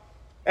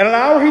 at an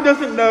hour he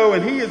doesn't know,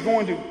 and he is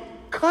going to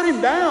cut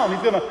him down.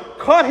 He's going to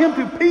cut him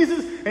to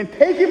pieces and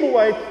take him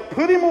away,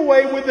 put him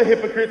away with the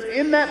hypocrites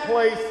in that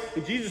place.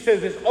 And Jesus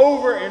says this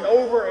over and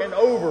over and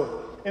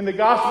over in the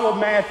Gospel of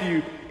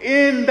Matthew.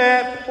 In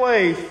that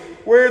place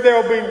where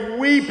there will be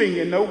weeping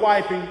and no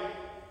wiping,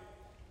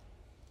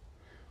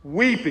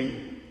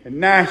 weeping and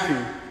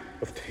gnashing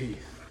of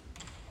teeth.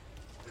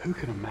 Who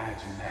can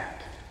imagine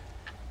that?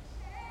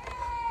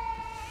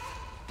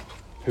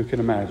 Who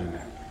can imagine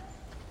that?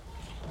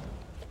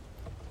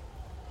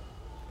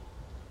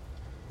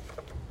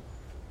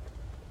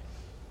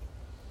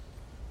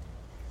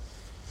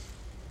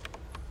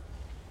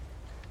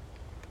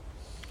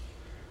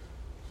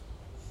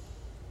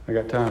 I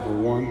got time for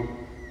one.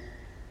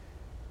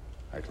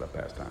 Actually, I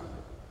passed time.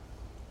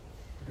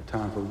 I got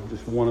time for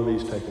just one of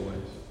these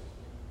takeaways.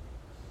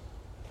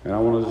 And I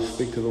want to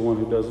speak to the one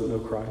who doesn't know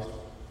Christ.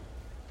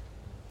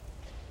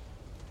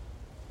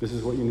 This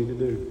is what you need to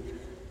do.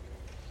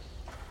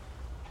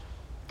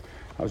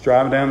 I was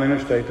driving down the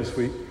interstate this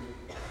week,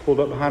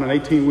 pulled up behind an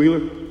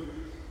 18-wheeler,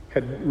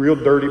 had real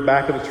dirty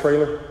back of the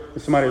trailer,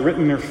 and somebody had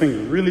written in their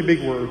finger, really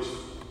big words.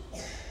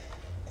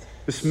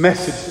 This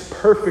message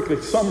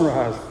perfectly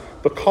summarized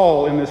the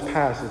call in this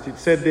passage. It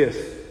said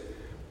this: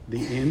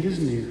 the end is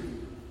near.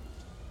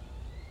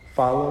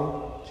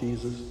 Follow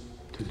Jesus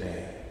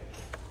today.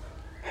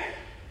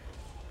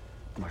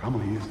 I'm like, I'm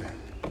going to use that.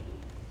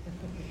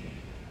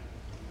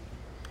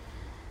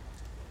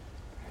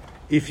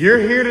 If you're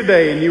here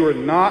today and you are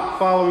not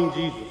following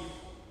Jesus,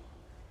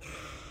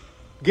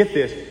 get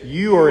this,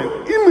 you are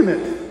in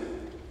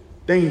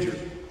imminent danger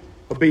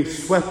of being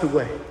swept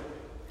away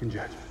in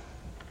judgment.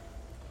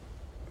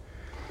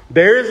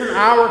 There is an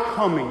hour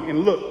coming, and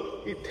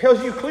look, it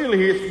tells you clearly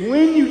here, it's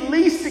when you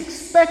least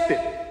expect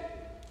it.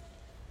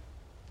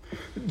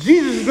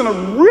 Jesus is going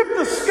to rip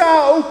the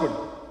sky open,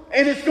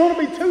 and it's going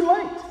to be too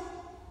late.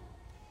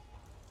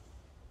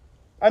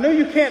 I know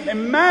you can't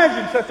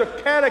imagine such a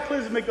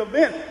cataclysmic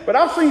event, but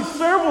I've seen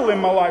several in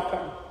my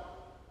lifetime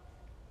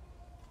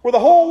where the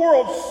whole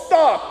world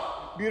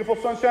stopped. Beautiful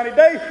sunshiny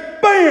day,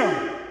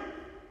 bam!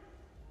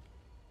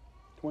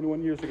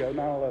 21 years ago,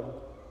 9/11.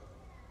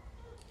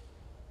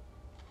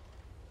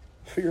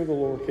 Fear of the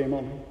Lord came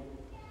on me.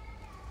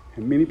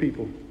 And many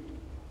people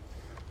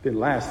didn't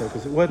last though,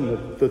 because it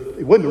wasn't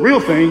the real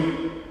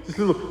thing. Just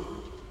a little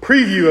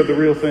preview of the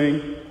real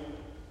thing.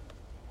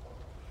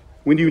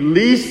 When you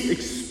least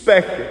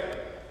expect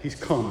it, he's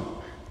coming.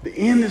 The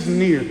end is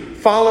near.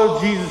 Follow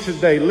Jesus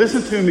today.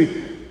 Listen to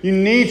me. You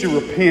need to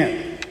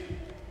repent.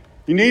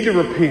 You need to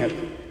repent.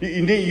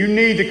 You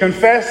need to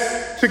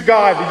confess to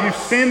God that you've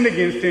sinned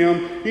against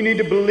him. You need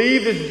to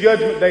believe this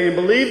judgment day and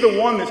believe the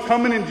one that's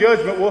coming in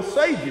judgment will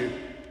save you.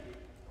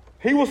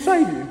 He will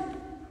save you.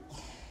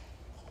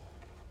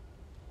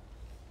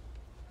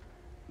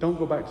 Don't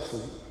go back to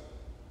sleep.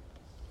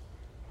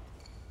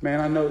 Man,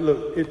 I know,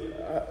 look,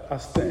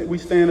 we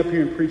stand up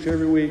here and preach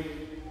every week.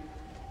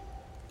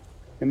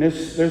 And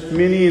there's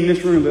many in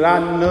this room that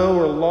I know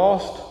are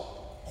lost.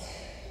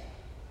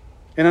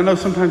 And I know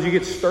sometimes you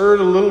get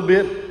stirred a little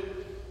bit.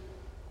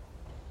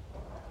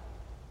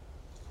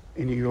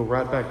 And you go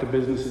right back to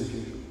business as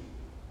usual.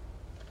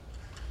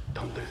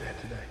 Don't do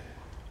that today.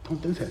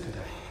 Don't do that today.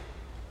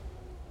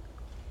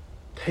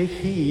 Take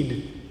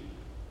heed.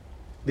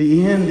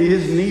 The end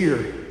is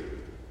near.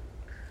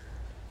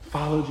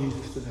 Follow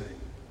Jesus today.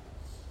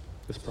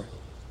 Let's pray.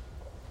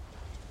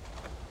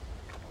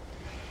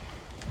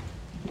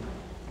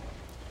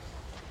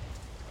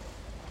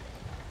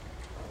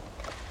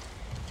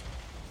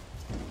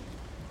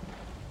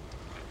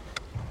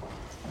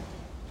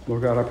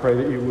 Lord God, I pray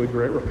that you would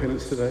grant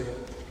repentance today.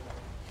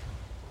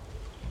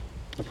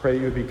 I pray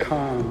you would be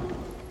kind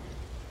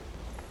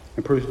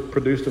and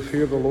produce the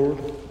fear of the Lord.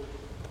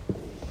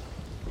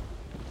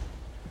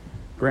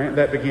 Grant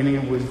that beginning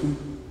of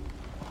wisdom.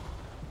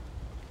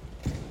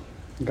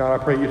 God,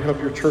 I pray you'd help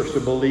your church to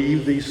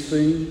believe these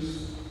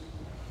things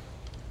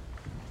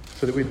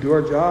so that we do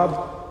our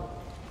job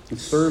and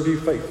serve you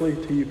faithfully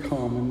till you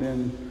come, and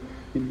then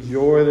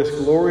enjoy this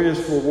glorious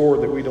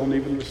reward that we don't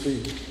even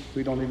receive,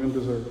 we don't even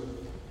deserve.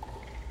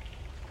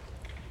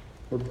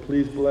 Lord,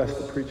 please bless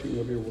the preaching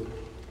of your word.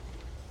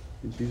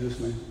 In Jesus'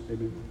 name,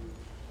 amen.